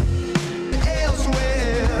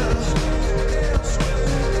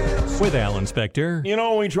 With Alan Spector. You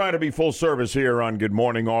know, we try to be full service here on Good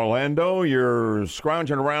Morning Orlando. You're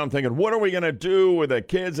scrounging around thinking, what are we going to do with the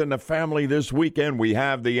kids and the family this weekend? We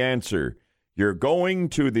have the answer. You're going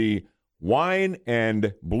to the Wine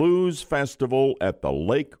and Blues Festival at the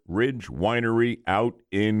Lake Ridge Winery out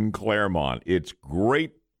in Claremont. It's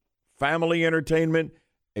great family entertainment.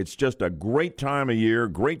 It's just a great time of year,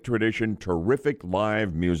 great tradition, terrific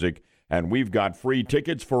live music. And we've got free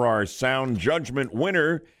tickets for our Sound Judgment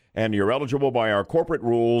winner. And you're eligible by our corporate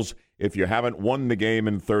rules if you haven't won the game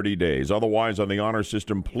in 30 days. Otherwise, on the honor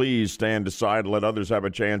system, please stand aside and let others have a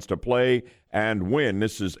chance to play and win.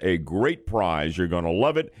 This is a great prize. You're going to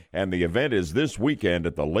love it. And the event is this weekend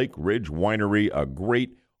at the Lake Ridge Winery, a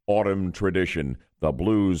great autumn tradition, the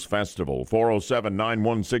Blues Festival.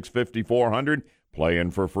 407-916-5400.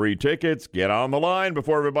 Playing for free tickets. Get on the line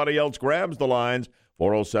before everybody else grabs the lines.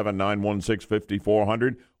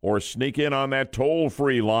 407-916-5400, or sneak in on that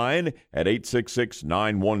toll-free line at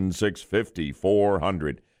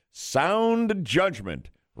 866-916-5400. Sound Judgment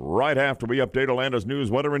right after we update Orlando's news,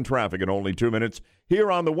 weather, and traffic in only 2 minutes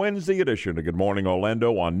here on the Wednesday edition of Good Morning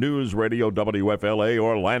Orlando on News Radio WFLA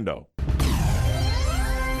Orlando.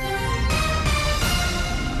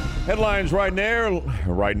 Headlines right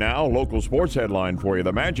now, local sports headline for you.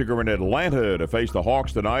 The Magic are in Atlanta to face the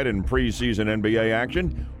Hawks tonight in preseason NBA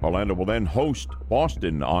action. Orlando will then host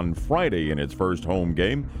Boston on Friday in its first home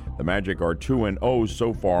game. The Magic are 2-0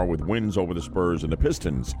 so far with wins over the Spurs and the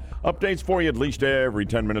Pistons. Updates for you at least every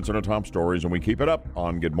 10 minutes on the top stories, and we keep it up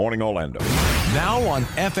on Good Morning Orlando. Now on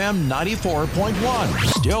FM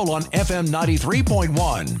 94.1, still on FM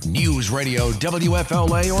 93.1, News Radio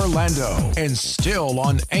WFLA Orlando, and still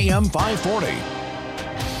on AM 540.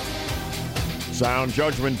 Sound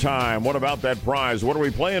Judgment time. What about that prize? What are we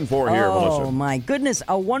playing for here, Melissa? Oh, my goodness.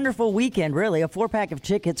 A wonderful weekend, really. A 4-pack of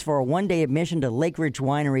tickets for a one-day admission to Lake Ridge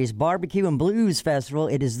Winery's Barbecue and Blues Festival.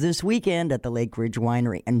 It is this weekend at the Lake Ridge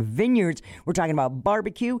Winery and Vineyards. We're talking about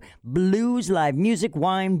barbecue, blues, live music,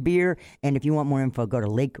 wine, beer. And if you want more info, go to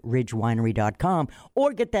lakeridgewinery.com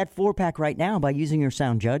or get that 4-pack right now by using your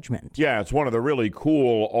Sound Judgment. Yeah, it's one of the really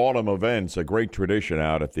cool autumn events, a great tradition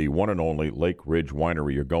out at the one and only Lake Ridge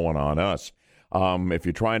Winery. You're going on us. If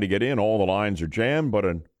you're trying to get in, all the lines are jammed, but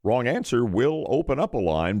a wrong answer will open up a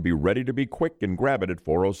line. Be ready to be quick and grab it at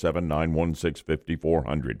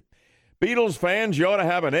 407-916-5400. Beatles fans, you ought to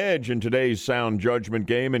have an edge in today's Sound Judgment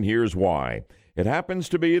game, and here's why. It happens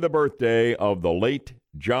to be the birthday of the late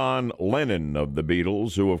John Lennon of the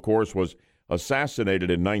Beatles, who, of course, was assassinated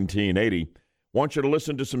in 1980. Want you to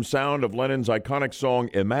listen to some sound of Lennon's iconic song,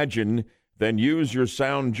 Imagine, then use your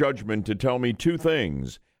Sound Judgment to tell me two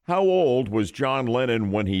things. How old was John Lennon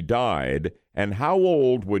when he died, and how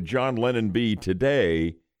old would John Lennon be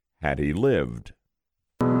today had he lived?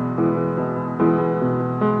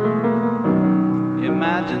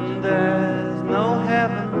 Imagine there's no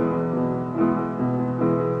heaven.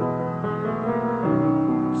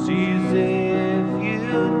 It's easy if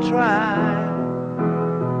you try.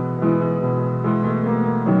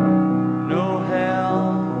 No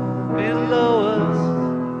hell below us.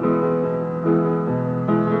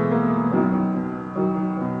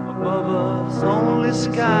 Above us, only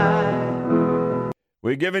sky.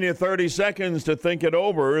 We've given you 30 seconds to think it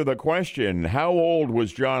over. The question, how old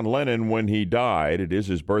was John Lennon when he died? It is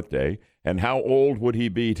his birthday. And how old would he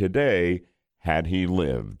be today had he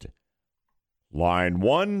lived? Line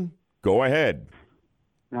 1, go ahead.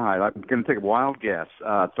 All right, I'm going to take a wild guess.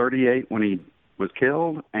 38 when he was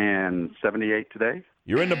killed and 78 today.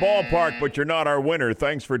 You're in the ballpark, but you're not our winner.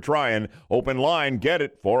 Thanks for trying. Open line, get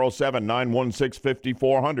it,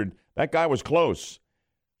 407-916-5400. That guy was close.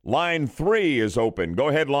 Line 3 is open. Go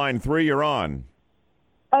ahead, line 3, you're on.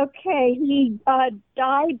 Okay, he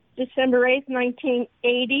died December 8th,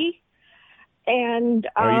 1980, and... you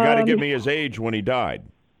got to give me his age when he died.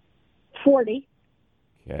 40.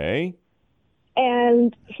 Okay.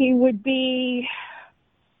 And he would be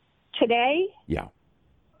today? Yeah.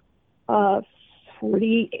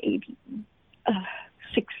 40, 80,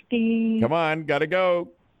 60... Come on, got to go.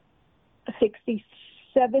 60,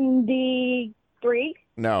 73?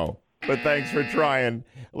 No, but thanks for trying.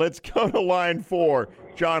 Let's go to line 4.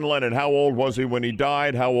 John Lennon, how old was he when he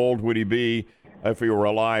died? How old would he be if he were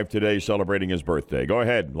alive today celebrating his birthday? Go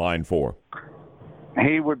ahead, line 4.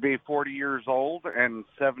 He would be 40 years old and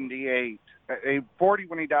 78. 40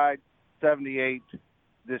 when he died, 78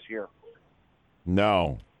 this year.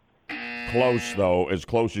 No. Close, though, as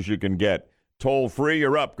close as you can get. Toll free,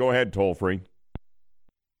 you're up. Go ahead, toll free.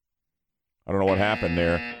 I don't know what happened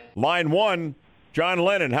there. Line 1, John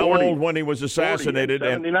Lennon, how 40, old when he was assassinated?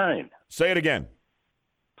 79. Say it again.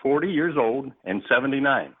 40 years old and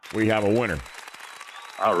 79. We have a winner.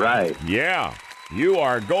 All right. Yeah. You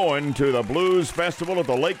are going to the Blues Festival at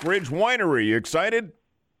the Lake Ridge Winery. You excited?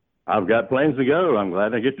 I've got plans to go. I'm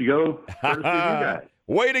glad I get to go first with you guys.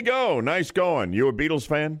 Way to go. Nice going. You a Beatles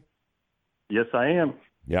fan? Yes, I am.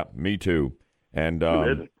 Yeah, me too. And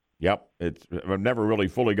yep, I've never really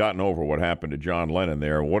fully gotten over what happened to John Lennon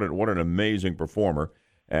there. What an amazing performer,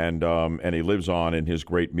 and he lives on in his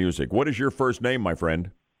great music. What is your first name, my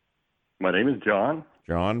friend? My name is John.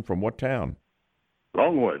 John, from what town?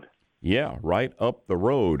 Longwood. Yeah, right up the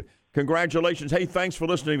road. Congratulations. Hey, thanks for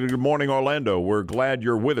listening to Good Morning Orlando. We're glad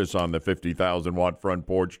you're with us on the 50,000-watt front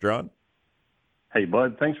porch, John. Hey,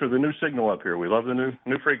 Bud, thanks for the new signal up here. We love the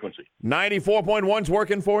new frequency. 94.1's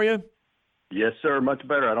working for you? Yes, sir. Much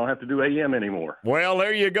better. I don't have to do AM anymore. Well,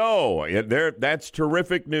 there you go. That's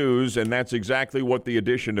terrific news, and that's exactly what the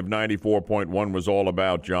addition of 94.1 was all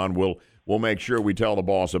about, John. We'll make sure we tell the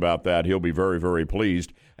boss about that. He'll be very, very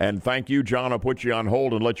pleased. And thank you, John. I'll put you on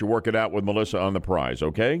hold and let you work it out with Melissa on the prize,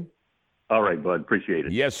 okay? All right, Bud. Appreciate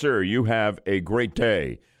it. Yes, sir. You have a great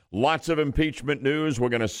day. Lots of impeachment news. We're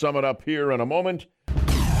going to sum it up here in a moment.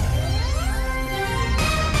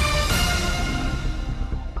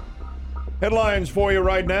 Headlines for you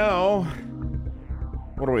right now.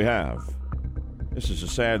 What do we have? This is a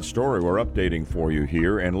sad story we're updating for you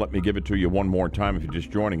here, and let me give it to you one more time if you're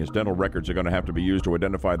just joining us. Dental records are going to have to be used to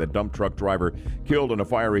identify the dump truck driver killed in a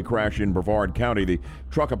fiery crash in Brevard County. The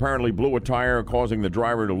truck apparently blew a tire, causing the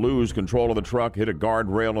driver to lose control of the truck, hit a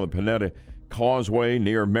guardrail on the Pinetta Causeway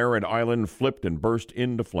near Merritt Island, flipped and burst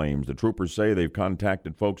into flames. The troopers say they've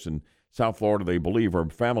contacted folks in South Florida they believe are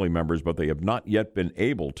family members, but they have not yet been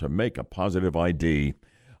able to make a positive ID.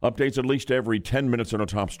 Updates at least every 10 minutes on our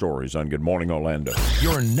top stories on Good Morning Orlando.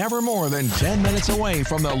 You're never more than 10 minutes away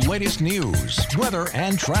from the latest news, weather,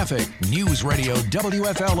 and traffic. News Radio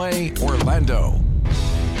WFLA Orlando.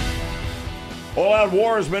 All-out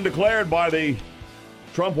war has been declared by the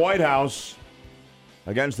Trump White House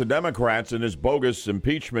against the Democrats in this bogus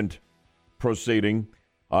impeachment proceeding.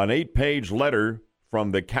 An 8-page letter from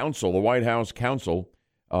the counsel, the White House counsel,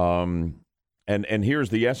 and here's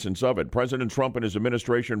the essence of it. President Trump and his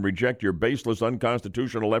administration reject your baseless,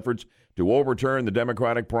 unconstitutional efforts to overturn the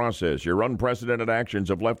democratic process. Your unprecedented actions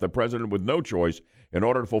have left the president with no choice in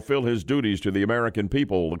order to fulfill his duties to the American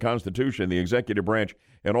people, the Constitution, the executive branch,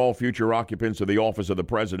 and all future occupants of the office of the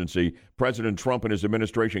presidency. President Trump and his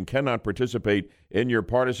administration cannot participate in your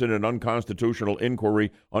partisan and unconstitutional inquiry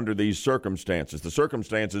under these circumstances. The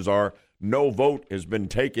circumstances are no vote has been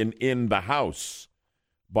taken in the House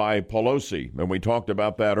by Pelosi, and we talked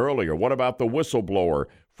about that earlier. What about the whistleblower?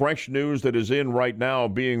 Fresh news that is in right now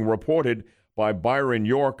being reported by Byron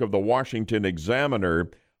York of the Washington Examiner.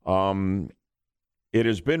 It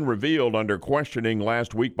has been revealed under questioning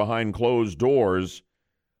last week behind closed doors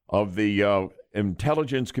of the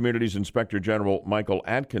Intelligence Community's Inspector General Michael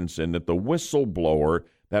Atkinson that the whistleblower,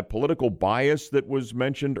 that political bias that was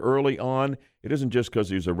mentioned early on, it isn't just because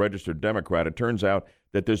he's a registered Democrat. It turns out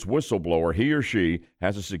that this whistleblower, he or she,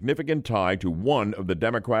 has a significant tie to one of the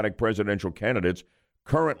Democratic presidential candidates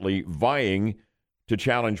currently vying to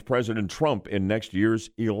challenge President Trump in next year's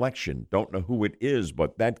election. Don't know who it is,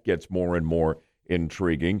 but that gets more and more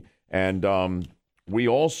intriguing. And we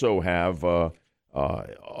also have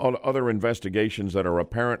other investigations that are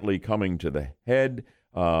apparently coming to the head.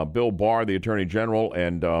 Bill Barr, the Attorney General,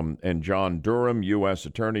 and John Durham, U.S.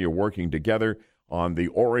 Attorney, are working together on the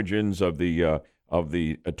origins of the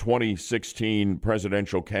 2016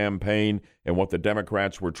 presidential campaign and what the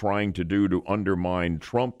Democrats were trying to do to undermine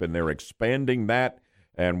Trump, and they're expanding that.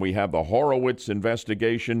 And we have the Horowitz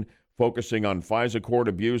investigation focusing on FISA court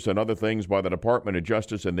abuse and other things by the Department of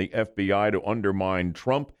Justice and the FBI to undermine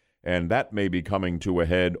Trump, and that may be coming to a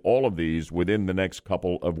head, all of these within the next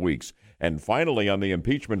couple of weeks. And finally, on the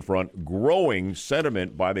impeachment front, growing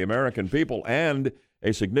sentiment by the American people and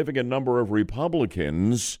a significant number of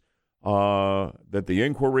Republicans that the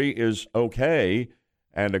inquiry is okay,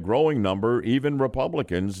 and a growing number, even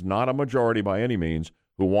Republicans, not a majority by any means,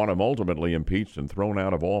 who want him ultimately impeached and thrown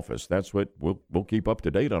out of office. That's what we'll keep up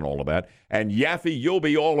to date on all of that. And Yaffee, you'll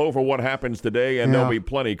be all over what happens today, and there'll be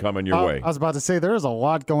plenty coming your way. I was about to say, there's a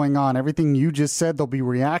lot going on. Everything you just said, there'll be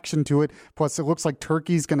reaction to it. Plus, it looks like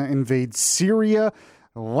Turkey's going to invade Syria.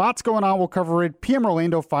 Lots going on. We'll cover it. PM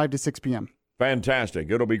Orlando, 5 to 6 p.m.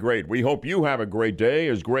 Fantastic. It'll be great. We hope you have a great day,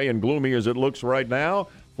 as gray and gloomy as it looks right now.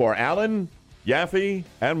 For Alan, Yaffee,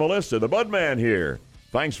 and Melissa, the Budman here,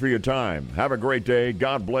 thanks for your time. Have a great day.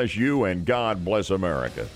 God bless you, and God bless America.